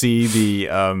 Did you see the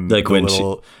Like the when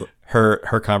little,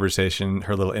 her conversation,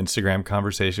 her little Instagram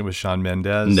conversation with Shawn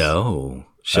Mendes? No,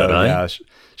 should I? Yeah,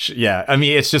 yeah. I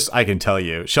mean, it's just I can tell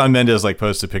you, Shawn Mendes like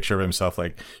posts a picture of himself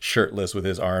like shirtless with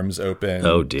his arms open,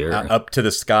 Oh, dear. up to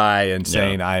the sky, and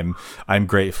saying, "I'm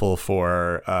grateful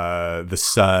for the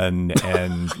sun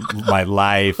and my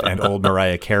life and old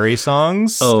Mariah Carey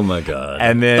songs." Oh my god!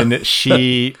 And then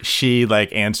she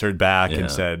like answered back Yeah.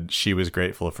 and said she was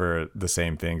grateful for the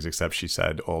same things, except she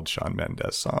said old Shawn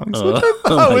Mendes songs. Oh, which I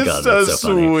thought my was god, so that's so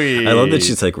funny. sweet. I love that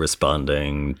she's like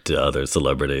responding to other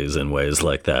celebrities in ways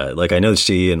like that. Like I know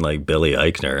she and like Billy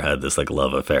Eichner had this like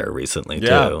love affair recently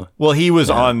too. Well, he was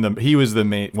one of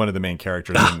the main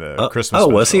characters in the Christmas. Oh,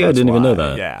 was he? special, I didn't that's even know why.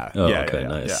 that. Yeah. Oh, yeah. okay. Yeah,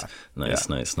 Nice.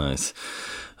 yeah. Nice.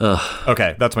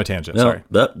 Okay, that's my tangent. No, Sorry.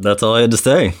 that's all I had to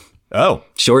say. Oh,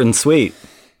 Short and sweet,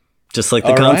 just like the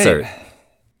All right. concert.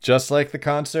 just like the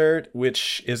concert,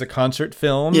 which is a concert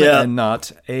film Yeah. and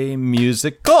not a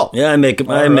musical. Yeah, I make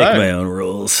right. my own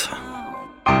rules.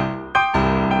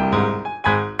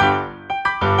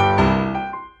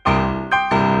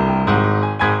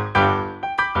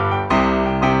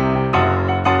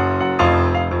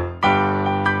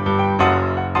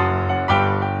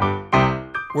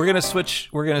 We're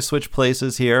gonna switch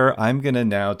places here. I'm gonna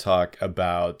now talk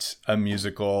about a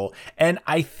musical, and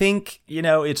I think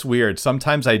it's weird.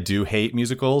 Sometimes I do hate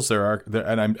musicals.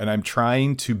 And I'm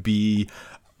trying to be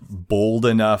bold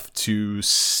enough to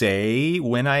say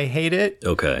when I hate it.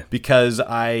 Okay. Because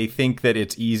I think that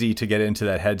it's easy to get into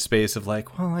that headspace of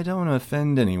like, well, I don't want to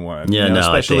offend anyone. Yeah, no, I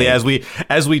especially think-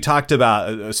 as we talked about,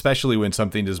 especially when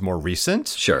something is more recent.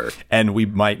 Sure. And we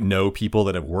might know people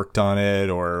that have worked on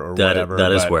it or whatever.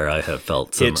 That is but where I have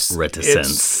felt some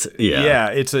reticence.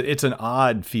 it's an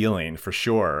odd feeling for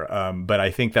sure. But I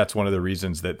think that's one of the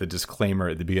reasons that the disclaimer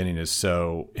at the beginning is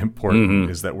so important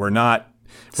is that we're not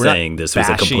Saying this was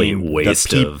a complete bashing the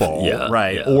waste of- people, yeah,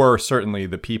 right? yeah. Or certainly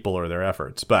the people or their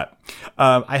efforts. But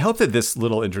I hope that this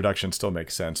little introduction still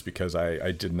makes sense because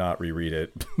I did not reread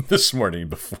it this morning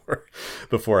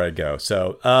before I go.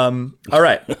 So, all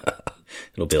right.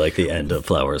 It'll be like the end of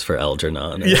Flowers for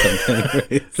Algernon or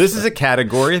something. This is a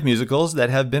category of musicals that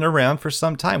have been around for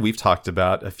some time. We've talked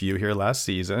about a few here last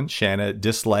season. Shanna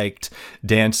disliked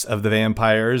Dance of the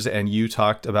Vampires, and you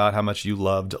talked about how much you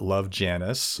loved Love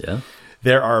Janice. Yeah.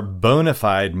 There are bona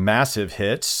fide massive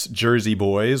hits. Jersey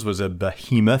Boys was a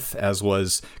behemoth, as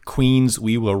was Queen's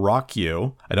We Will Rock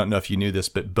You. I don't know if you knew this,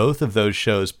 but both of those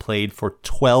shows played for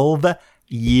 12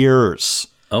 years.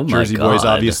 Oh my Jersey Boys,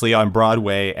 God. obviously, on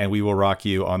Broadway, and We Will Rock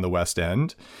You on the West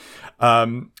End.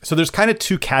 So there's kind of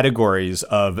two categories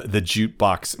of the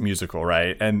jukebox musical,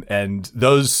 right? And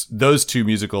those two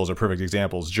musicals are perfect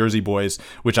examples. Jersey Boys,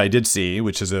 which I did see,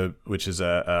 which is a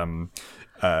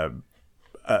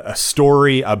a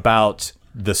story about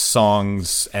the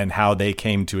songs and how they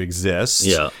came to exist.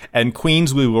 Yeah. And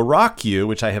Queen's We Will Rock You,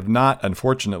 which I have not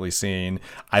unfortunately seen,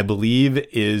 I believe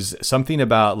is something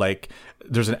about like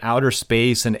there's an outer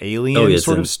space and alien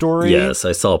sort of story. Yes,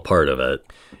 I saw part of it.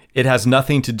 It has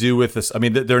nothing to do with this. I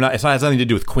mean, they're not. It has nothing to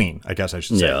do with Queen, I guess I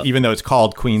should say. Yeah. Even though it's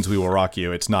called Queen's We Will Rock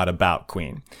You, it's not about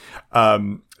Queen.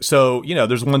 So, you know,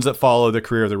 there's ones that follow the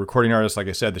career of the recording artist. Like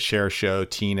I said, The Cher Show,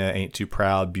 Tina, Ain't Too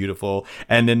Proud, Beautiful.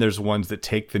 And then there's ones that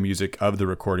take the music of the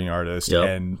recording artist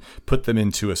and put them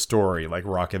into a story, like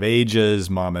Rock of Ages,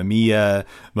 Mamma Mia,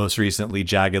 most recently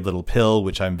Jagged Little Pill,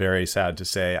 which I'm very sad to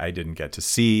say I didn't get to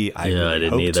see. I really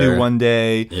hope to one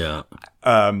day. Yeah.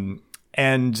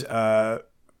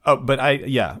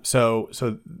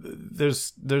 So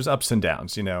there's ups and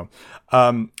downs, you know.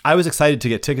 I was excited to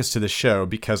get tickets to the show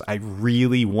because I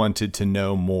really wanted to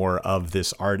know more of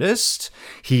this artist.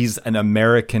 He's an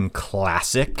American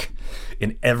classic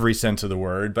in every sense of the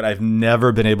word, but I've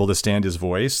never been able to stand his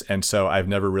voice, and so I've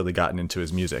never really gotten into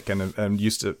his music. And I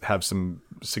used to have some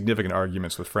significant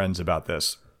arguments with friends about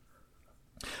this.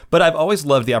 But I've always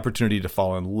loved the opportunity to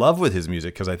fall in love with his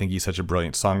music because I think he's such a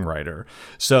brilliant songwriter.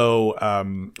 So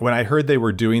when I heard they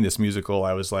were doing this musical,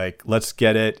 I was like, let's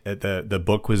get it. The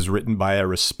book was written by a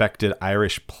respected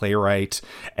Irish playwright.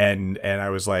 And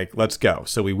I was like, let's go.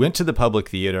 So we went to the Public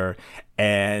Theater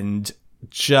and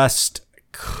just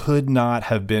could not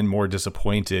have been more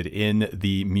disappointed in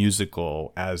the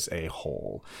musical as a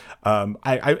whole.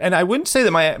 I wouldn't say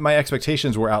that my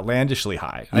expectations were outlandishly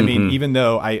high. I mean, even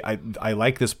though I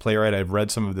like this playwright, I've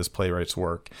read some of this playwright's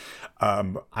work.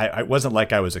 I wasn't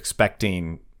like I was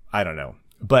expecting, I don't know,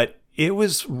 but it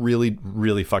was really,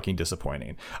 really fucking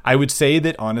disappointing. I would say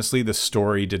that honestly, the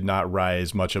story did not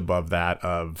rise much above that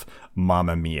of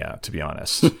Mamma Mia, to be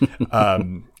honest.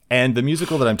 And the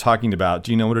musical that I'm talking about,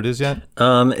 do you know what it is yet?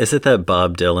 Is it that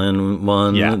Bob Dylan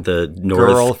one? Yeah. The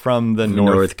Girl from the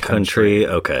North Country.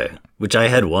 Okay. Which I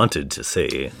had wanted to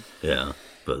see. Yeah.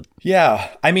 But yeah,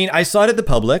 I mean, I saw it at the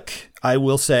Public. I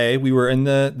will say we were in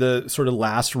the sort of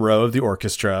last row of the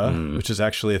orchestra, which is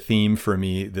actually a theme for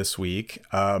me this week.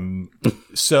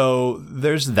 So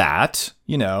there's that,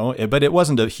 you know, but it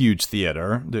wasn't a huge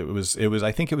theater. It was.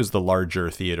 I think it was the larger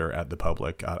theater at the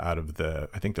Public out of the.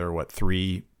 I think there were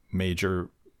 3 major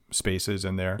spaces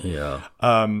in there. Yeah.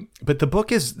 But the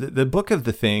book of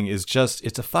the thing is just,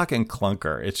 it's a fucking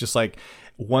clunker. It's just like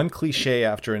one cliche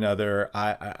after another.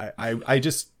 I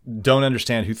just don't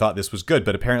understand who thought this was good,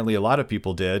 but apparently a lot of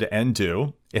people did and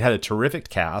do. It had a terrific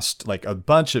cast, like a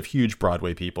bunch of huge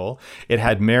Broadway people. It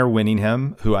had Mare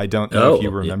Winningham, who I don't know if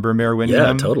you remember Mare Winningham.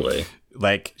 Yeah, totally.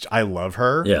 Like, I love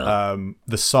her. Yeah.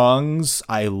 The songs,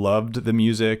 I loved the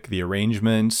music, the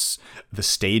arrangements, the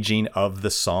staging of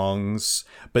the songs.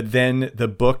 But then the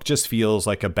book just feels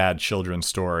like a bad children's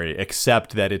story,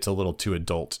 except that it's a little too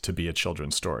adult to be a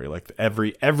children's story. Like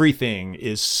everything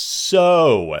is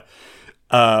so.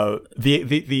 You're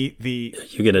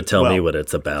gonna tell me what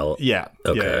it's about? Yeah.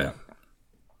 Okay. Yeah.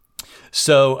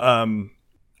 So,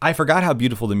 I forgot how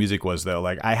beautiful the music was, though.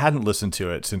 Like, I hadn't listened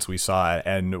to it since we saw it,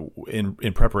 and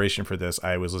in preparation for this,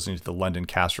 I was listening to the London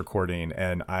cast recording,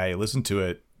 and I listened to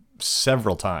it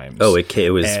several times. Oh,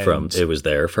 it was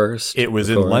there first? It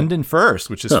was in London first,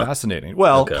 which is fascinating.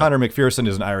 Well, Conor McPherson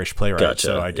is an Irish playwright,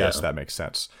 so I guess that makes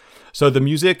sense. So the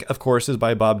music, of course, is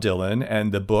by Bob Dylan,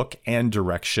 and the book and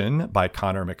direction by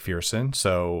Conor McPherson.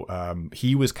 So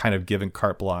he was kind of given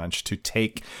carte blanche to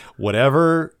take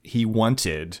whatever he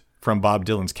wanted from Bob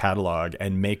Dylan's catalog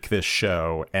and make this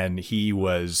show, and he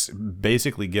was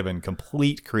basically given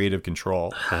complete creative control.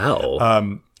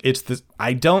 How?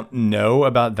 I don't know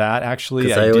about that, actually.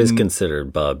 Because I always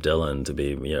considered Bob Dylan to be,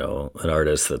 you know, an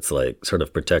artist that's like sort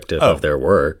of protective of their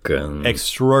work. And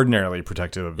extraordinarily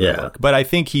protective of their work. But I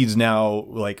think he's now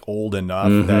like old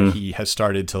enough that he has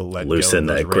started to loosen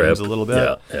go of that those grip reins a little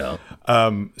bit. Yeah.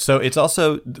 So it's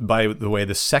also, by the way,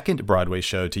 the second Broadway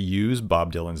show to use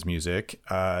Bob Dylan's music.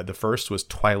 The first was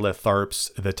Twyla Tharp's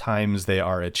 "The Times They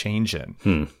Are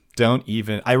A-Changin'."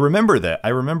 I remember that. I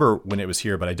remember when it was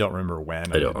here, but I don't remember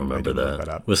when. I don't remember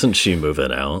that. Wasn't she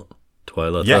moving out,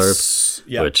 Twyla Tharp?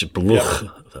 Yeah. Which,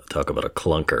 talk about a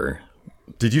clunker.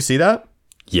 Did you see that?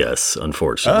 Yes,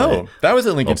 unfortunately. Oh, that was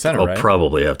at Lincoln Center, right? I'll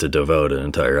probably have to devote an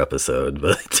entire episode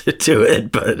to it,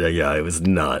 but I was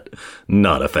not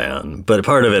a fan. But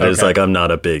part of it is like I'm not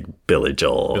a big Billy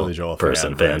Joel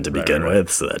fan to begin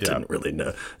with, so that didn't really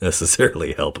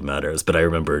necessarily help matters. But I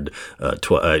remembered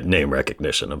name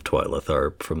recognition of Twyla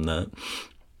Tharp from that.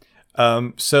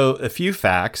 So a few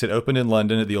facts. It opened in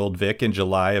London at the Old Vic in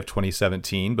July of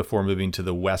 2017 before moving to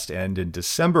the West End in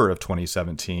December of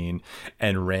 2017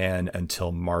 and ran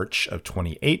until March of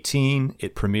 2018.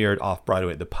 It premiered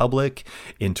off-Broadway at the Public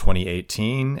in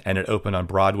 2018, and it opened on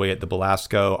Broadway at the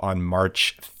Belasco on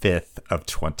March 5th of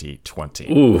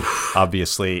 2020. Oof.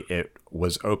 Obviously, it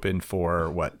was open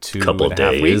for, what, Couple and a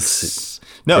half days. weeks?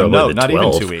 No, Probably the not 12th.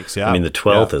 even 2 weeks. Yeah. I mean, the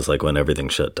 12th Yeah. is like when everything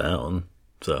shut down.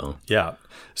 So Yeah.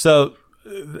 So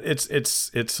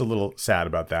it's a little sad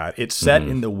about that. It's set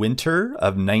in the winter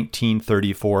of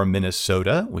 1934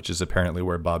 Minnesota, which is apparently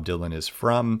where Bob Dylan is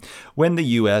from, when the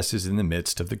U.S. is in the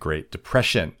midst of the Great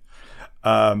Depression.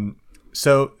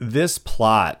 So this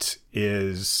plot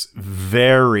is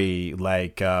very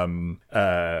like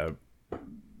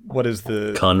what is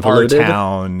the Convoluted? Our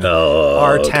Town, Oh,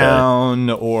 Our okay. Town,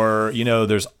 or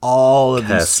there's all of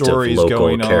these cast stories of local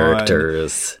going on.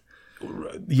 characters.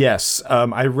 Yes.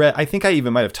 I think I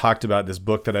even might have talked about this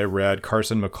book that I read,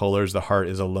 Carson McCullers' The Heart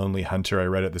is a Lonely Hunter. I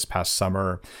read it this past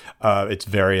summer. It's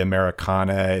very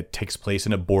Americana. It takes place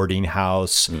in a boarding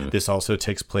house. This also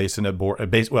takes place in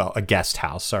a guest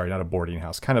house. Sorry, not a boarding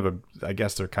house. I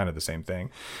guess they're kind of the same thing.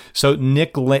 So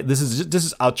Nick Lane, this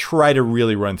is, I'll try to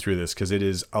really run through this because it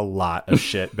is a lot of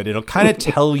shit, but it'll kind of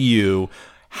tell you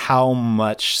how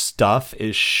much stuff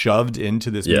is shoved into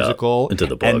this musical. Into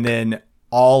the book. And then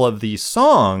all of these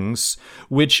songs,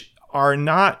 which are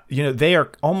not, they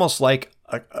are almost like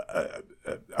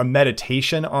a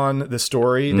meditation on the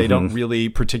story. They don't really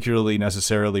particularly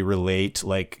necessarily relate.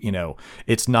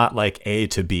 It's not like A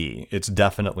to B. It's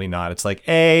definitely not. It's like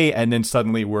A, and then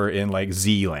suddenly we're in like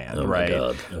Z land, Oh right? my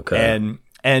God. Okay.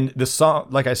 And the song,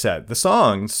 like I said, the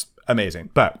song's amazing,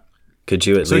 but Could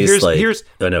you at So least here's-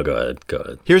 Oh no, go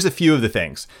ahead. here's a few of the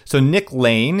things. So Nick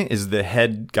Lane is the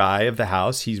head guy of the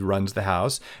house. He runs the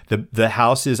house. The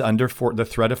house is under the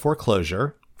threat of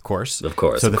foreclosure, of course. Of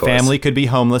course, So of the course. family could be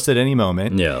homeless at any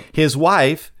moment. Yeah. His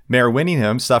wife, Mare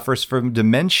Winningham, suffers from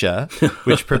dementia,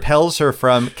 which propels her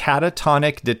from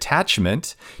catatonic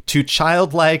detachment to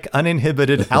childlike,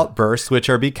 uninhibited outbursts, which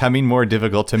are becoming more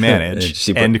difficult to manage.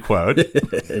 End quote.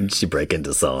 And she break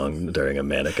into song during a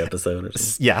manic episode or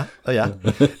something. Yeah.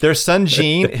 Their son,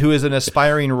 Gene, who is an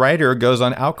aspiring writer, goes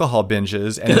on alcohol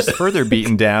binges and is further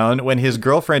beaten down when his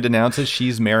girlfriend announces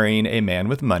she's marrying a man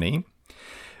with money.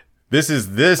 This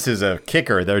is a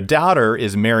kicker. Their daughter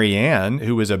is Mary Ann,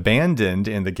 who was abandoned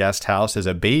in the guest house as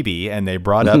a baby and they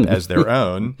brought up as their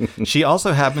own. She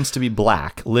also happens to be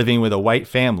black, living with a white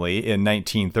family in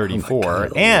 1934.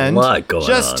 God, a and lot going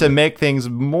just on. to make things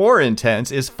more intense,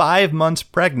 is 5 months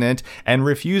pregnant and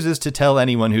refuses to tell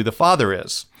anyone who the father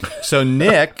is. So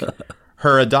Nick,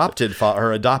 her adopted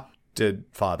father, I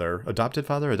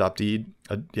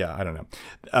don't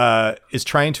know, is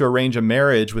trying to arrange a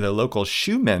marriage with a local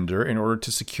shoe mender in order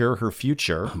to secure her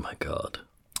future. Oh my God.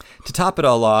 To top it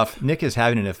all off, Nick is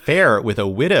having an affair with a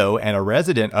widow and a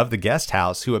resident of the guest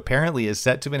house who apparently is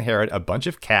set to inherit a bunch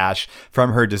of cash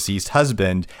from her deceased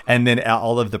husband, and then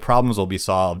all of the problems will be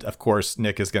solved. Of course,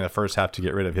 Nick is going to first have to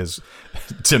get rid of his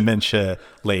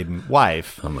dementia-laden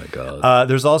wife. Oh my God.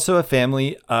 There's also a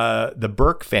family, the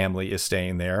Burke family is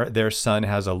staying there. Their son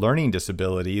has a learning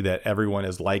disability that everyone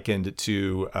is likened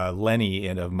to Lenny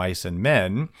in Of Mice and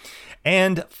Men.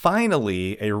 And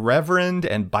finally, a reverend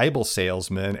and Bible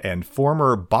salesman and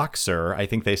former boxer, I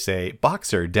think they say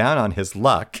boxer down on his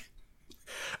luck,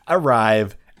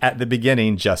 arrive at the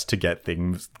beginning just to get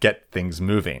things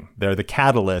moving. They're the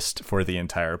catalyst for the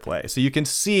entire play. So you can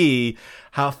see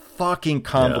how fucking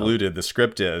convoluted the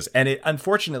script is. And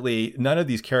unfortunately, none of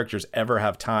these characters ever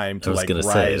have time to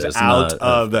rise out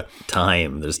of the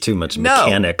time. There's too much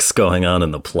mechanics going on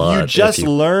in the plot. You just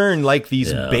learn like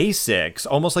these basics,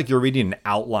 almost like you're reading an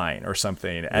outline or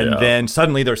something. And then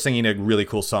suddenly they're singing a really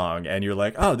cool song and you're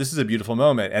like, oh, this is a beautiful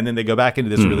moment. And then they go back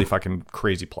into this really fucking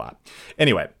crazy plot.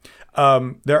 Anyway,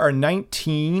 there are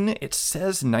 19, it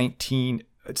said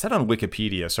on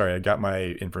Wikipedia. Sorry, I got my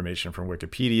information from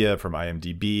Wikipedia, from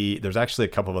IMDb. There's actually a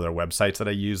couple of other websites that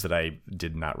I use that I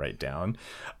did not write down.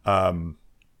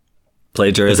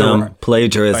 Plagiarism. I know,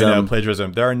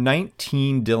 plagiarism. There are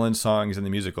 19 Dylan songs in the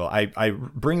musical. I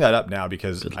bring that up now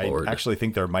because I actually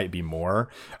think there might be more.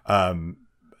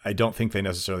 I don't think they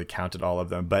necessarily counted all of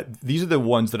them, but these are the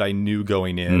ones that I knew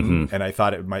going in, and I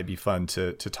thought it might be fun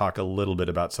to talk a little bit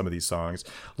about some of these songs.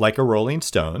 Like a Rolling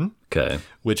Stone,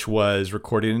 which was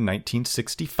recorded in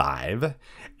 1965,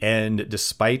 and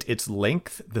despite its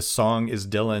length, the song is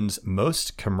Dylan's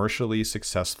most commercially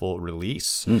successful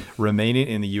release, remaining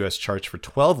in the U.S. charts for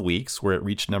 12 weeks, where it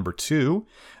reached number 2.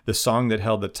 The song that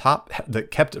held the top,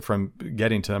 that kept it from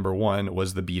getting to number 1,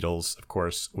 was the Beatles, of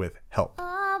course, with Help.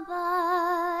 Above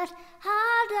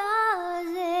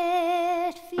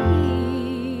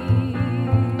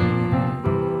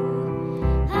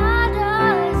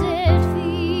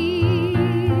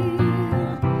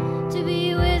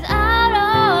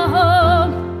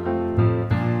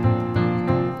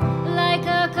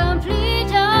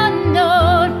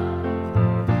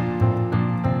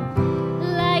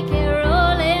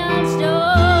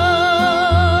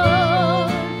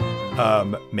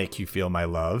from "Make You Feel My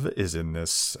Love" is in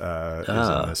this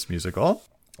musical.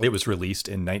 It was released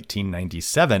in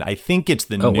 1997. I think it's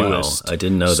the newest. Wow. I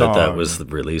didn't know song. that was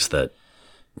released that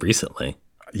recently.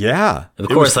 Yeah. Of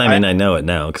course, I know it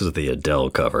now because of the Adele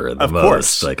cover the most.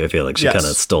 Course. Like, I feel like she Yes. kind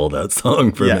of stole that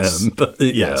song from him. But,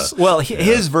 Yes. Well,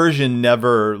 his version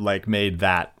never like made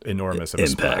that enormous of a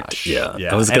Impact. splash.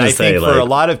 Yeah. I was gonna say, think like, for a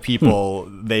lot of people,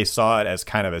 they saw it as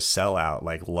kind of a sellout,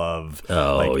 like Love.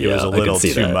 Oh, like it yeah, was a I can little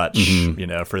see too that.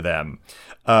 much, for them.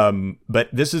 But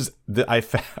this is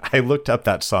I looked up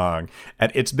that song,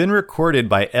 and it's been recorded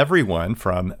by everyone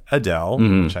from Adele,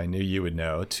 which I knew you would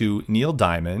know, to Neil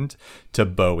Diamond, to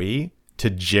Bowie, to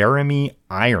Jeremy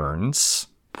Irons.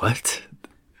 what?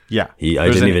 Yeah, I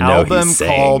There's didn't an even know he album sang.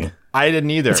 called. I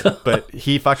didn't either, but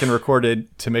he fucking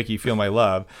recorded "To Make You Feel My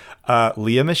Love."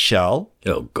 Leah Michelle,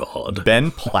 Oh, God.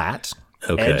 Ben Platt,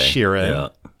 Okay, Ed Sheeran, yeah.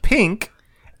 Pink,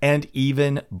 and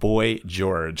even Boy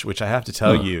George. Which I have to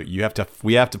tell you,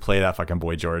 we have to play that fucking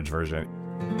Boy George version.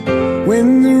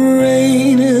 When the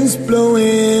rain is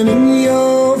blowing in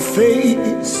your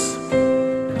face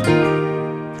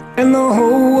and the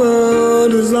whole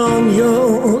world is on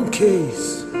your case,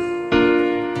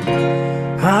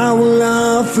 I will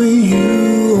offer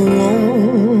you a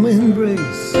warm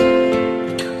embrace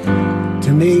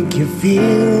to make you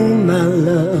feel my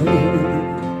love.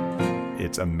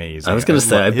 It's amazing. I was going to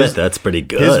say, I bet that's pretty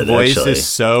good. His voice actually. is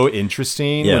so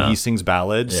interesting when Yeah. he sings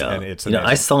ballads, Yeah. and it's I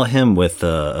amazing. saw him with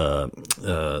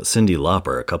Cyndi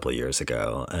Lauper a couple of years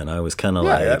ago, and I was kind of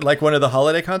like one of the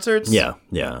holiday concerts. Yeah.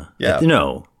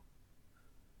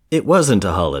 It wasn't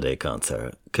a holiday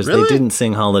concert because Really? they didn't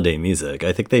sing holiday music.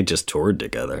 I think they just toured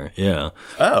together. Yeah.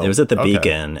 Oh, It was at the okay.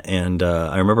 Beacon, and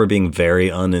I remember being very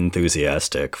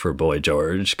unenthusiastic for Boy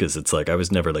George because it's like I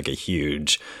was never like a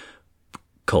huge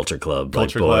Culture Club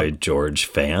Culture Boy Club. George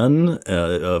fan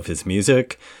of his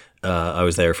music. I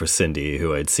was there for Cyndi,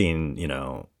 who I'd seen,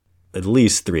 at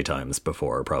least 3 times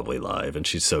before, probably live, and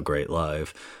she's so great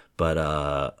live.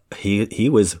 But he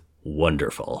was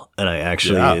wonderful, and I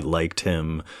actually liked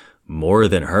him more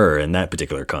than her in that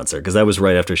particular concert because that was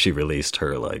right after she released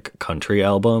her like country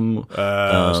album.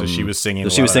 So she was singing. So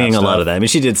she was singing a lot of that. I mean,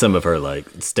 she did some of her like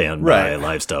standby Right.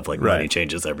 live stuff, like Right. Money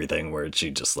Changes Everything, where she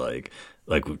just like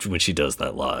when she does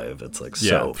that live, it's like Yeah,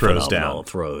 so throws phenomenal, down.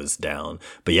 throws down.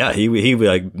 But yeah, he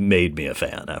like made me a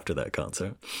fan after that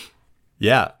concert.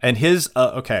 Yeah, and his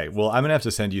okay. Well, I'm gonna have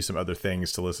to send you some other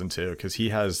things to listen to because he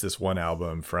has this one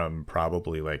album from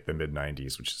probably like the mid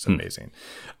 '90s, which is amazing.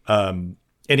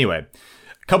 Anyway, a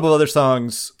couple of other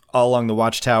songs all along the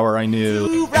Watchtower. I knew.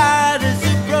 Two riders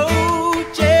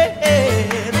approaching,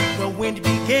 the wind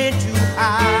began to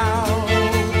howl.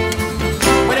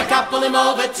 When a cop pulled him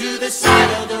over to the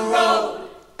side of the road,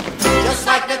 just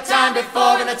like the time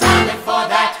before and the time before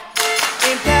that.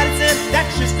 In Patterson,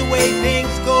 that's just the way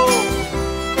things go.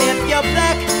 If you're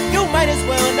black, you might as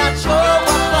well not show up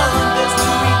on the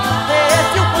street. If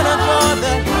you wanna draw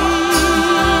the heat.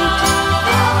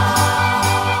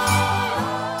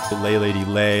 Lay Lady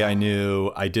Lay, I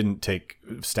knew. I didn't take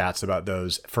stats about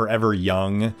those. Forever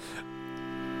Young.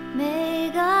 May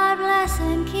God bless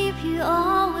and keep you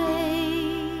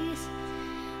always.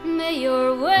 May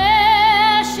your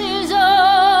wishes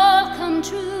all come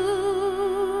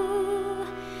true.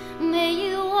 May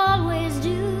you always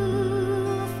do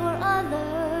for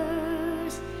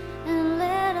others and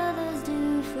let others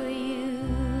do for you.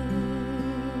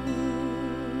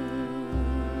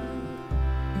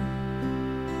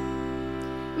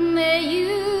 May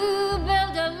you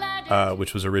build a ladder.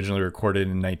 Which was originally recorded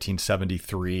in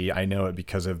 1973. I know it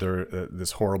because of their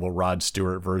this horrible Rod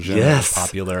Stewart version. Yes. That was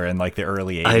popular in like the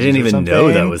early 80s. I didn't or even know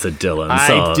something. that was a Dylan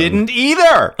song. I didn't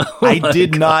either. I my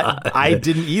did not. God. I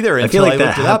didn't either I until feel I, like that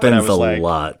looked it up and I happens was a like,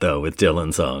 lot though with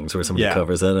Dylan songs where somebody Yeah.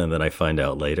 covers it and then I find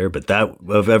out later. But that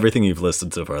of everything you've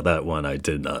listed so far, that one I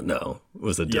did not know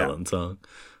was a Yeah. Dylan song.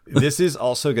 this is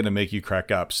also going to make you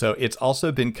crack up. So it's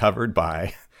also been covered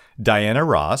by Diana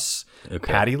Ross,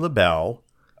 Okay. Patti LaBelle,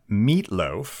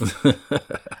 Meatloaf,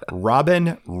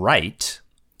 Robin Wright.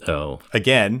 Oh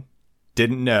Again,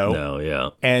 didn't know. no, yeah.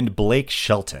 And Blake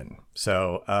Shelton.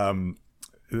 So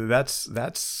that's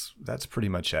pretty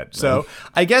much it. So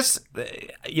I guess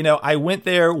I went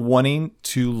there wanting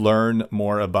to learn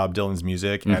more of Bob Dylan's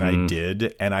music, and I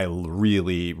did, and I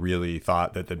really, really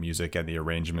thought that the music and the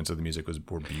arrangements of the music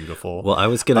were beautiful. Well, I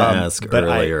was going to ask but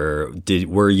earlier,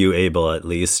 were you able, at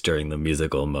least during the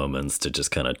musical moments, to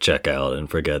just kind of check out and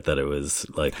forget that it was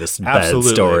like this Absolutely.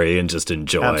 bad story and just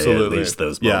enjoy at Absolutely. least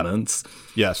those Yeah. moments?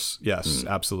 Yes,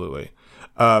 absolutely.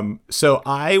 So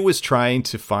I was trying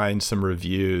to find some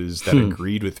reviews that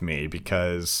agreed with me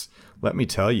because let me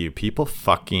tell you, people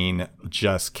fucking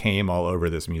just came all over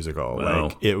this musical. Wow.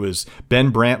 Like it was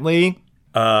Ben Brantley.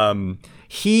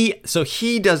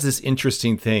 He does this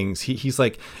interesting things. He's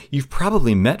like, you've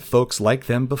probably met folks like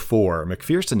them before.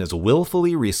 McPherson is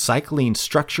willfully recycling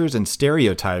structures and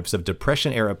stereotypes of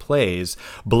Depression-era plays,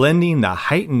 blending the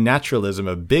heightened naturalism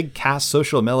of big cast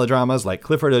social melodramas like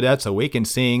Clifford Odets' Awake and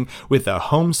Sing with the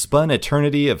homespun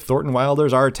eternity of Thornton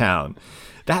Wilder's Our Town.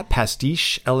 That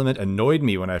pastiche element annoyed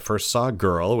me when I first saw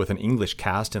Girl with an English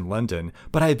cast in London,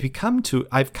 but I've come to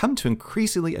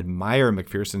increasingly admire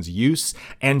McPherson's use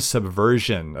and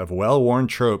subversion of well-worn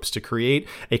tropes to create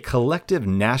a collective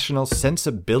national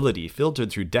sensibility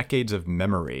filtered through decades of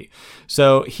memory.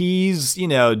 So he's,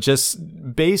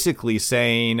 just basically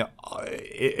saying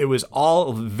it was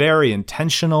all very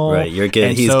intentional. Right,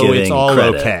 he's so giving it's all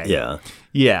credit. okay. Yeah.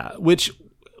 Yeah, which,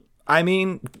 I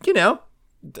mean, I'm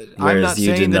Whereas not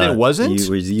you saying that it wasn't.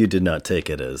 You did not take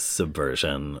it as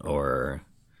subversion or.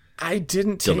 I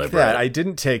didn't take deliberate. that. I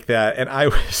didn't take that, and I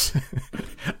was.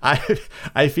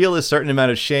 I feel a certain amount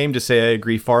of shame to say I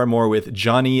agree far more with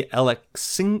Johnny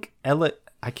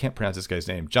I can't pronounce this guy's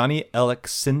name. Johnny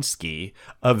Aleksinski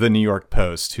of the New York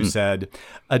Post, who said,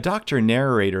 "A doctor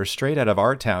narrator straight out of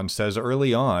our town says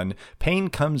early on, pain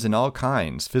comes in all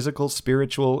kinds: physical,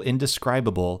 spiritual,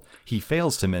 indescribable. He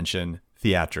fails to mention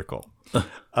theatrical."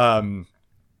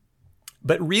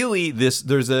 But really, there's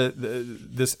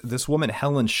this woman,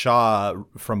 Helen Shaw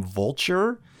from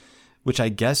Vulture, which I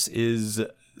guess is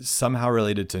somehow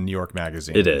related to New York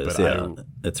Magazine. It is, but yeah.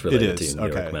 It's related to New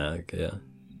York okay. Mag, yeah.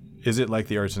 Is it like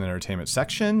the arts and entertainment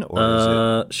section, or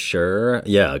is it? Sure,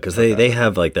 yeah, because they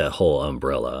have like that whole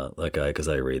umbrella, like because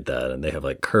I read that, and they have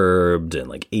like Curbed and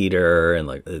like Eater, and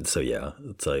like so yeah,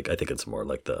 it's like I think it's more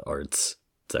like the arts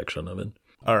section of it.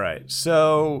 All right.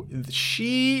 So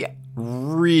she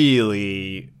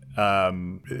really,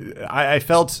 I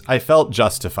felt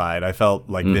justified. I felt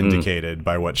like vindicated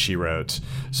by what she wrote.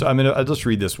 So I'll just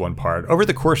read this one part. Over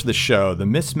the course of the show, the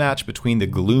mismatch between the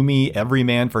gloomy every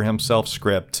man for himself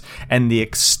script and the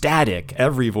ecstatic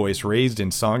every voice raised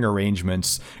in song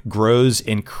arrangements grows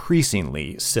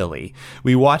increasingly silly.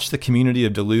 We watch the community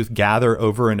of Duluth gather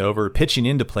over and over, pitching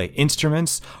in to play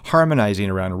instruments, harmonizing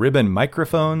around ribbon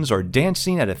microphones, or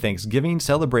dancing at a Thanksgiving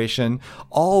celebration,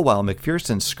 all while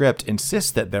McPherson's script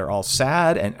insists that they're all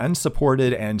sad and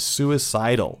unsupported and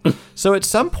suicidal. So at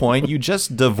some point, you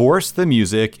just divorce the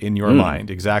music in your mind,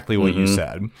 exactly what you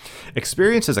said.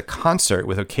 Experienced as a concert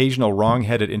with occasional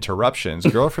wrong-headed interruptions,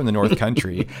 Girl from the North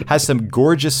Country has some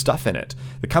gorgeous stuff in it.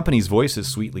 The company's voices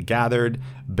sweetly gathered,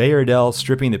 Bayardell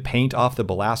stripping the paint off the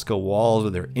Belasco walls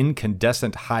with her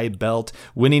incandescent high belt,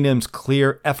 Winningham's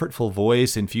clear, effortful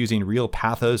voice infusing real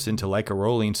pathos into Like a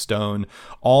Rolling Stone,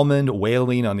 Almond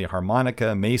wailing on the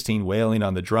harmonica, Macing wailing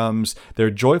on the drums. Their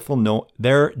joyful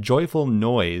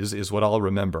noise is what I'll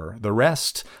remember. The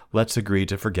rest, let's agree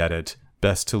to forget it.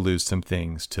 Best to lose some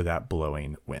things to that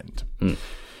blowing wind.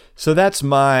 So that's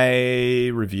my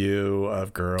review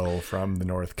of Girl from the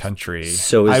North Country.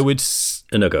 So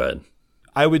no, go ahead.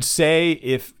 I would say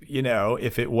if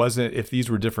these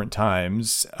were different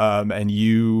times, and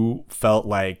you felt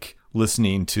like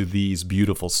listening to these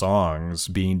beautiful songs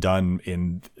being done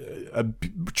in a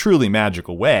truly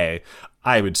magical way,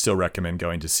 I would still recommend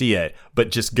going to see it, but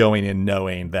just going in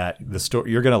knowing that the story,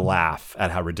 you're going to laugh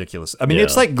at how ridiculous. I mean,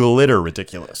 It's like glitter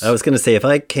ridiculous. I was going to say, if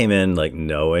I came in like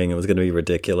knowing it was going to be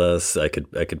ridiculous, I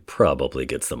could probably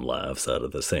get some laughs out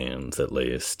of the scenes at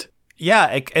least.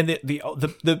 Yeah, and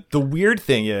the weird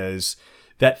thing is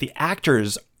that the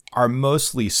actors are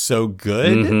mostly so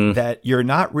good that you're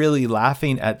not really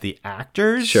laughing at the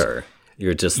actors. Sure.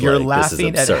 You're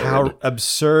laughing at how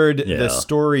absurd the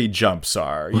story jumps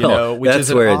are, which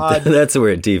is odd. That's where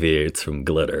it deviates from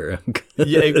glitter.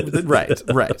 Right.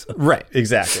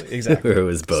 Exactly. Where it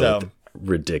was both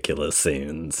ridiculous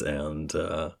scenes and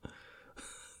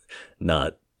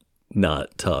not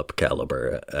top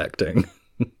caliber acting.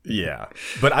 Yeah,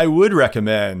 but I would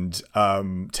recommend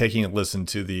taking a listen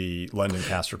to the London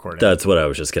cast recording. That's what I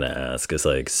was just gonna ask. Is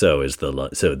like, so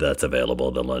that's available,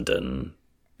 the London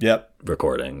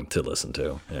recording to listen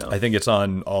to. Yeah, I think it's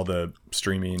on all the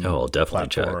streaming. Oh, I'll definitely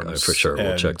check. For sure,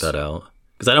 we'll check that out.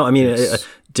 Because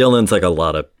Dylan's like a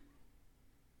lot of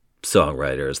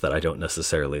songwriters that I don't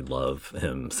necessarily love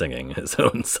him singing his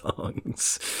own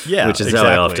songs. Yeah, which is how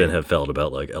I often have felt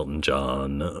about like Elton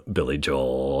John, Billy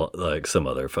Joel, like some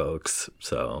other folks.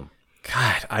 So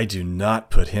God, I do not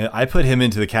put him. I put him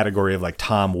into the category of like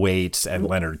Tom Waits and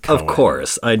Leonard Cohen. Of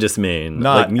course, I just mean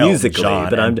Not like musically, Elton John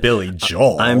but I'm and Billy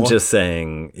Joel. I'm just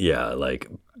saying, yeah, like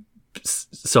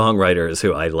songwriters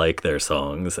who I like their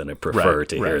songs and I prefer Right,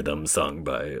 to hear right. them sung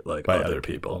by like By other other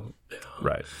people.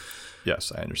 Right.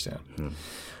 Yes, I understand.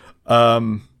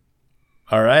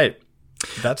 All right.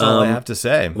 That's all I have to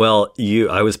say. Well,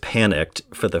 I was panicked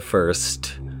for the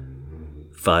first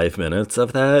 5 minutes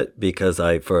of that because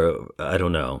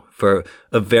for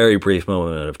a very brief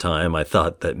moment of time, I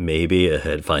thought that maybe it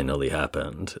had finally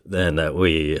happened and that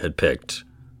we had picked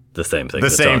the same thing The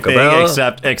to same talk thing,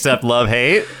 about. except love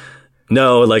hate.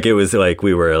 No, like it was like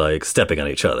we were like stepping on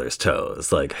each other's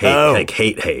toes, like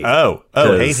hate, hate. Oh,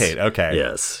 'Cause- hate. Okay.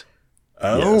 Yes.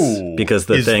 Oh, Yes, because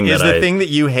the is thing is that the I- thing that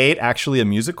you hate actually a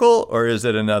musical, or is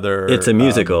it another? It's a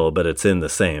musical, but it's in the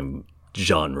same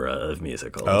genre of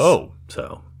musicals. Oh.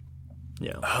 So,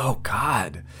 yeah. Oh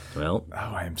God. Well, Oh,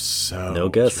 I'm so No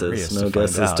guesses. curious No to find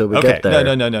guesses out. till we okay. get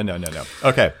there. No.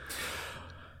 Okay.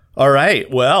 All right.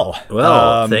 Well,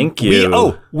 thank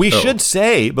you. We should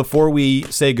say before we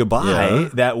say goodbye Yeah.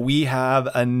 that we have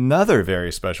another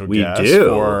very special We guest do.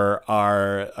 for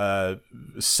our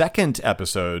second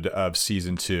episode of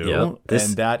season 2, Yep.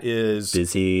 and that is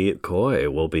Busy Coy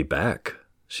will be back.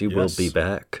 She will Yes. be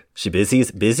back. Busy's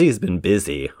been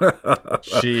busy.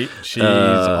 she's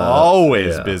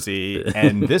always yeah. busy,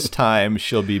 and this time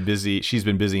she'll be busy. She's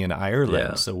been busy in Ireland,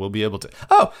 Yeah. so we'll be able to.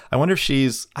 Oh, I wonder if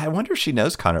she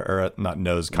knows Connor, or not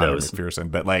knows Connor Knows.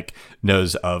 McPherson, but like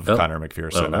knows of Connor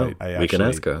McPherson. no. I We can actually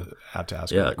ask her. Have to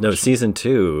ask her. Yeah, that no, question. season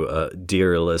 2,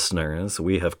 dear listeners,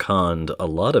 we have conned a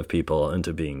lot of people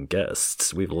into being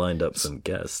guests. We've lined up some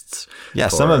guests. Yeah,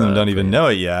 for, some of them don't even know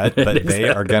it yet, but they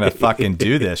are gonna Exactly. fucking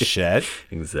do this shit.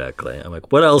 Exactly. I'm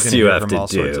like, what else You're do you gonna hear have from to all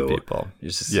sorts of do? people. You're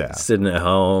just Yeah. sitting at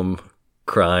home,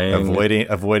 crying.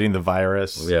 Avoiding the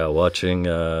virus. Yeah, watching,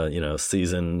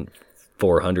 season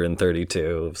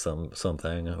 432 of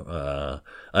something.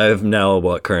 I'm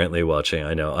now currently watching.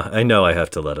 I know I have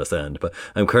to let us end, but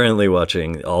I'm currently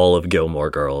watching all of Gilmore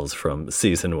Girls from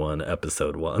season 1,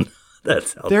 episode 1.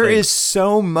 That's how There things- is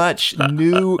so much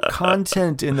new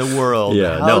content in the world.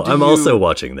 Yeah, How no, do I'm you- also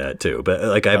watching that too. But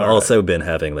like, I've All also been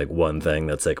having like one thing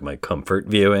that's like my comfort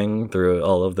viewing through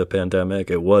all of the pandemic.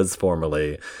 It was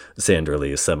formerly Sandra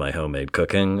Lee's semi-homemade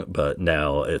cooking, but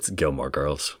now it's Gilmore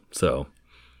Girls. So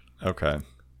Okay.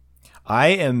 I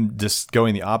am just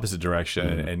going the opposite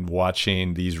direction and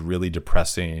watching these really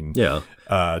depressing yeah,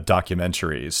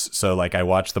 documentaries. So like I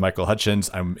watched the Michael Hutchins.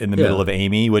 I'm in the Yeah. middle of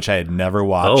Amy, which I had never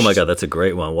watched. oh my god, that's a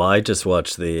great one. Well, I just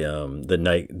watched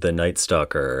the Night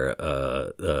Stalker.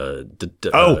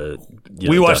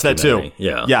 We watched that too. documentary.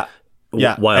 Yeah, Yeah.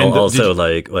 Yeah. While And also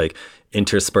like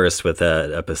interspersed with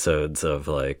that episodes of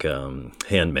like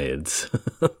Handmaids.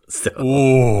 So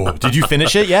Ooh, did you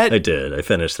finish it yet? I did. I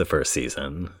finished the first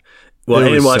season. Well, It I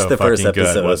didn't was watch so the first fucking good,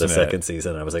 episode of the wasn't it? second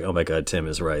season. I was like, oh my god, Tim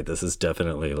is right. This is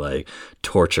definitely like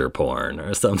torture porn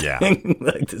or something. Yeah.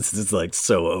 Like this is like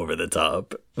so over the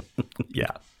top.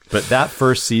 Yeah. But that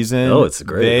first season, Oh, it's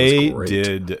great. They It was great.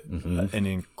 Mm-hmm. did an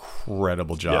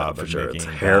incredible job for of sure. making It's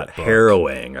that book.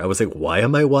 harrowing. I was like, why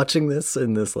am I watching this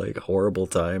in this like horrible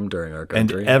time during our And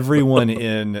country? everyone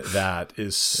in that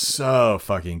is so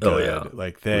fucking good. Oh, yeah.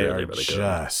 Like they Really, are really good.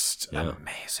 just Yeah.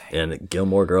 amazing. and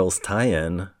Gilmore Girls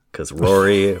tie-in because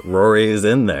Rory's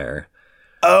in there.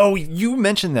 Oh, you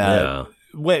mentioned that. Yeah.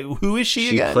 Wait, who is she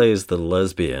She again? plays the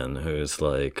lesbian who's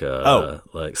like like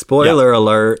Yeah. spoiler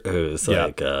alert who's Yeah.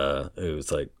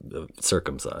 like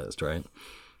circumcised, right?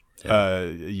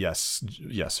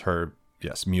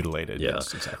 Yes, mutilated. Yeah.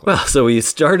 Yes, exactly. Well, so we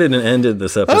started and ended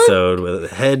this episode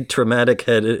with traumatic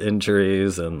head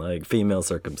injuries and like female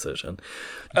circumcision.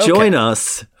 Join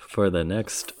us for the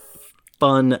next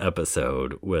fun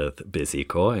episode with Busy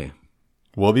Coy.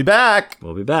 We'll be back.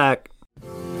 We'll be back.